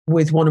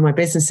with one of my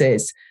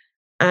businesses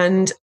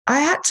and I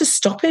had to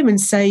stop him and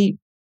say,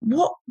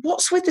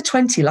 what's with the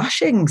 20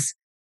 lashings?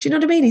 Do you know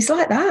what I mean? He's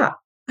like that.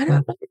 I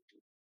don't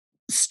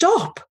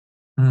stop.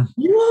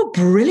 You are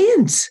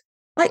brilliant.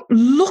 Like,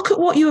 look at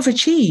what you have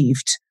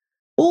achieved.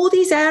 All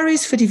these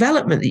areas for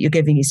development that you're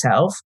giving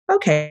yourself.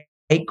 Okay,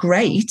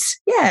 great.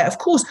 Yeah, of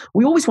course,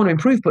 we always want to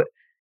improve, but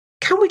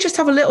can we just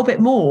have a little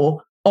bit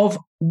more of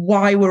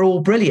why we're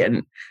all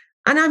brilliant?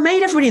 And I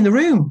made everybody in the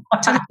room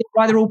tell me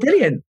why they're all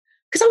brilliant.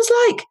 Because I was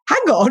like,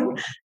 hang on,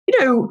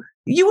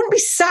 you wouldn't be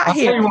sat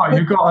here. Tell you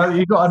what,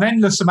 you've got an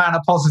endless amount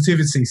of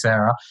positivity,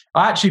 Sarah.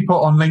 I actually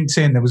put on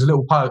LinkedIn, there was a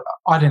little post,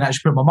 I didn't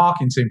actually put my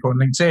marketing team, put on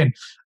LinkedIn,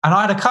 and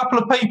I had a couple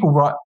of people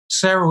write,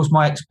 Sarah was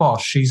my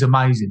ex-boss, she's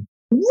amazing.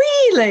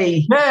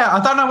 Really? Yeah,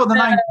 I don't know what the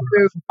name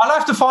is. I'll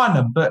have to find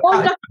them. But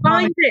I'll have to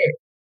find it.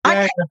 I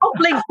came off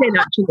LinkedIn,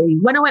 actually.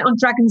 When I went on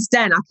Dragon's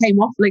Den, I came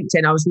off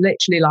LinkedIn. I was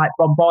literally like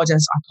bombarded.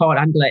 I can't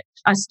handle it.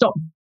 I stopped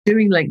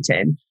doing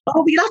LinkedIn.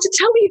 Oh, but you'll have to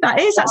tell me who that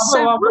is. That's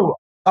so cool.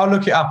 I'll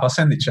look it up. I'll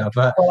send it to you.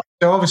 But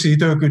so obviously you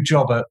do a good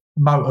job at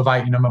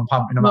motivating them and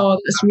pumping them up. Oh,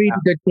 that's really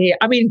good to hear.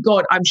 I mean,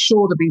 God, I'm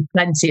sure there'll be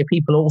plenty of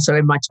people also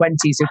in my 20s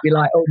who'd be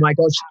like, oh my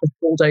God, she just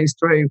bulldozed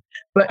through.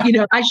 But,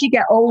 as you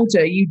get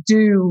older, you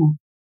do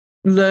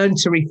learn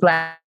to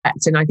reflect.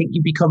 And I think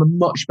you become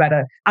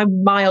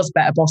I'm miles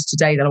better boss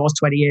today than I was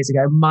 20 years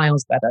ago.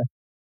 Miles better.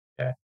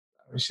 Yeah,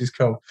 which is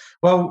cool.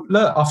 Well,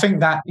 look, I think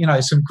that,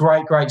 some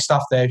great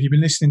stuff there. If you've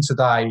been listening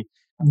today,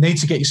 need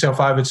to get yourself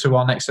over to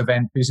our next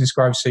event, Business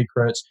Growth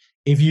Secrets.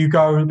 If you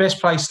go, the best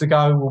place to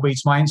go will be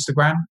to my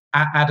Instagram,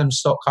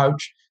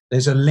 @AdamStockCoach.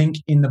 There's a link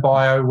in the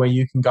bio where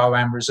you can go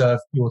and reserve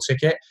your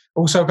ticket.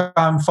 Also, go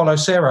and follow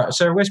Sarah.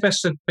 Sarah, where's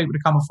best for people to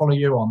come and follow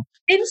you on?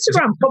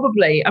 Instagram,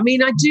 probably. I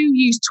mean, I do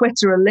use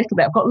Twitter a little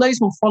bit. I've got loads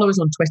more followers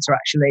on Twitter,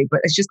 actually, but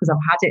it's just because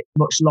I've had it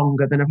much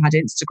longer than I've had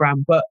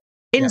Instagram. But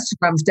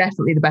Instagram's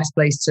definitely the best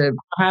place to...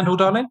 Handle,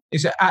 darling?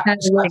 Is it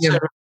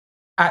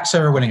at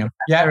Sarah Willingham?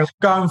 Yeah.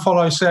 Go and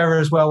follow Sarah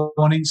as well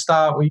on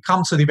Insta. When you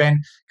come to the event,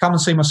 come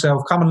and see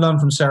myself, come and learn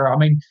from Sarah. I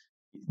mean,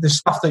 the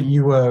stuff that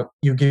you're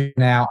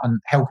giving out and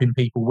helping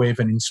people with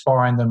and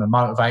inspiring them and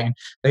motivating,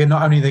 they're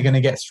not only going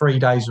to get 3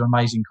 days of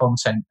amazing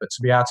content, but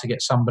to be able to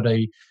get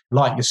somebody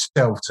like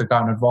yourself to go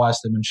and advise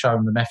them and show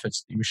them the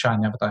methods that you were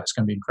showing the other day, it's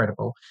going to be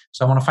incredible.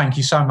 So I want to thank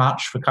you so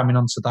much for coming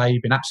on today.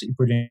 You've been absolutely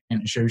brilliant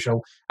as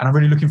usual. And I'm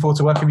really looking forward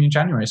to working with you in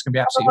January. It's going to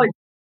be absolutely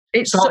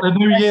start the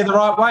new year the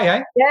right way,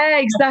 eh? Yeah,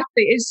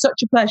 exactly. It's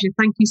such a pleasure.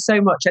 Thank you so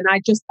much. And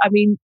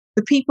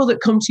the people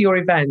that come to your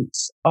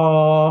events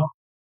are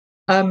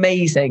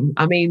amazing.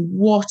 I mean,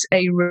 what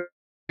a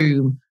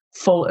room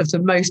full of the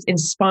most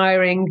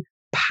inspiring,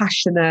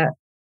 passionate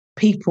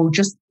people,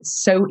 just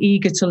so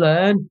eager to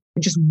learn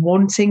and just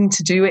wanting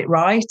to do it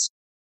right.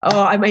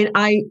 Oh, I mean,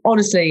 I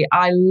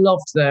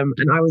loved them,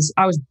 and I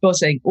was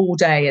buzzing all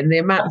day, and the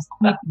amount of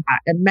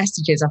feedback and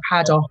messages I've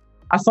had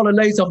I follow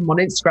loads of them on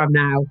Instagram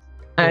now,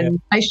 and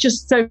it's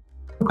just so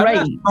great.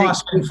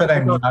 Nice for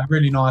them,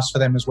 really nice for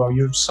them as well.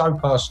 You're so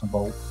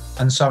personable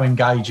and so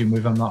engaging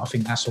with them. I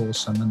think that's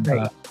awesome. And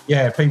people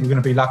are going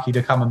to be lucky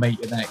to come and meet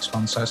you the next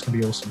one. So it's going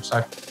to be awesome.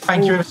 So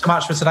thank you so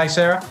much for today,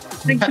 Sarah.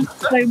 Thank you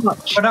so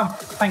much. Well done.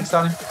 Thanks,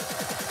 darling.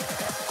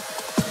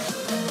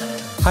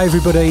 Hey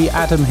everybody,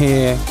 Adam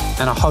here,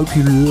 and I hope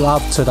you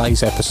loved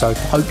today's episode.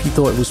 I hope you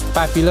thought it was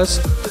fabulous,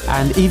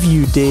 and if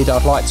you did,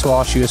 I'd like to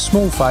ask you a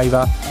small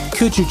favour.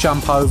 Could you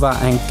jump over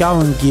and go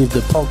and give the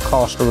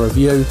podcast a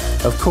review?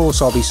 Of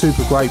course, I'll be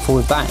super grateful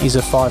if that is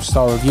a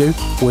 5-star review.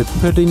 We're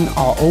putting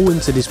our all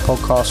into this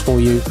podcast for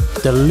you,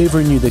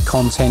 delivering you the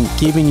content,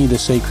 giving you the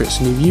secrets,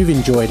 and if you've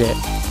enjoyed it,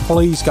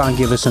 please go and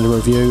give us a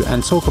review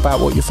and talk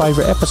about what your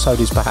favourite episode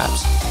is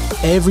perhaps.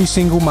 Every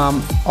single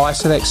month, I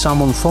select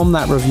someone from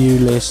that review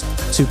list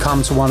to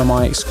come to one of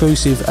my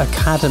exclusive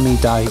Academy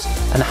days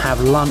and have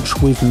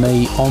lunch with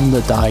me on the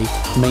day,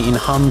 meeting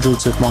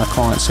hundreds of my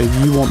clients. So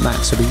if you want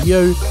that to be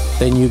you,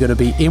 then you're going to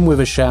be in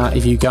with a shout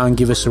if you go and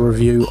give us a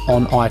review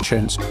on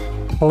iTunes.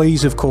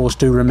 Please, of course,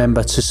 do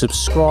remember to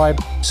subscribe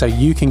so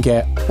you can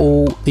get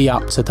all the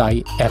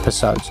up-to-date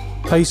episodes.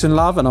 Peace and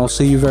love, and I'll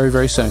see you very,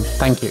 very soon.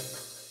 Thank you.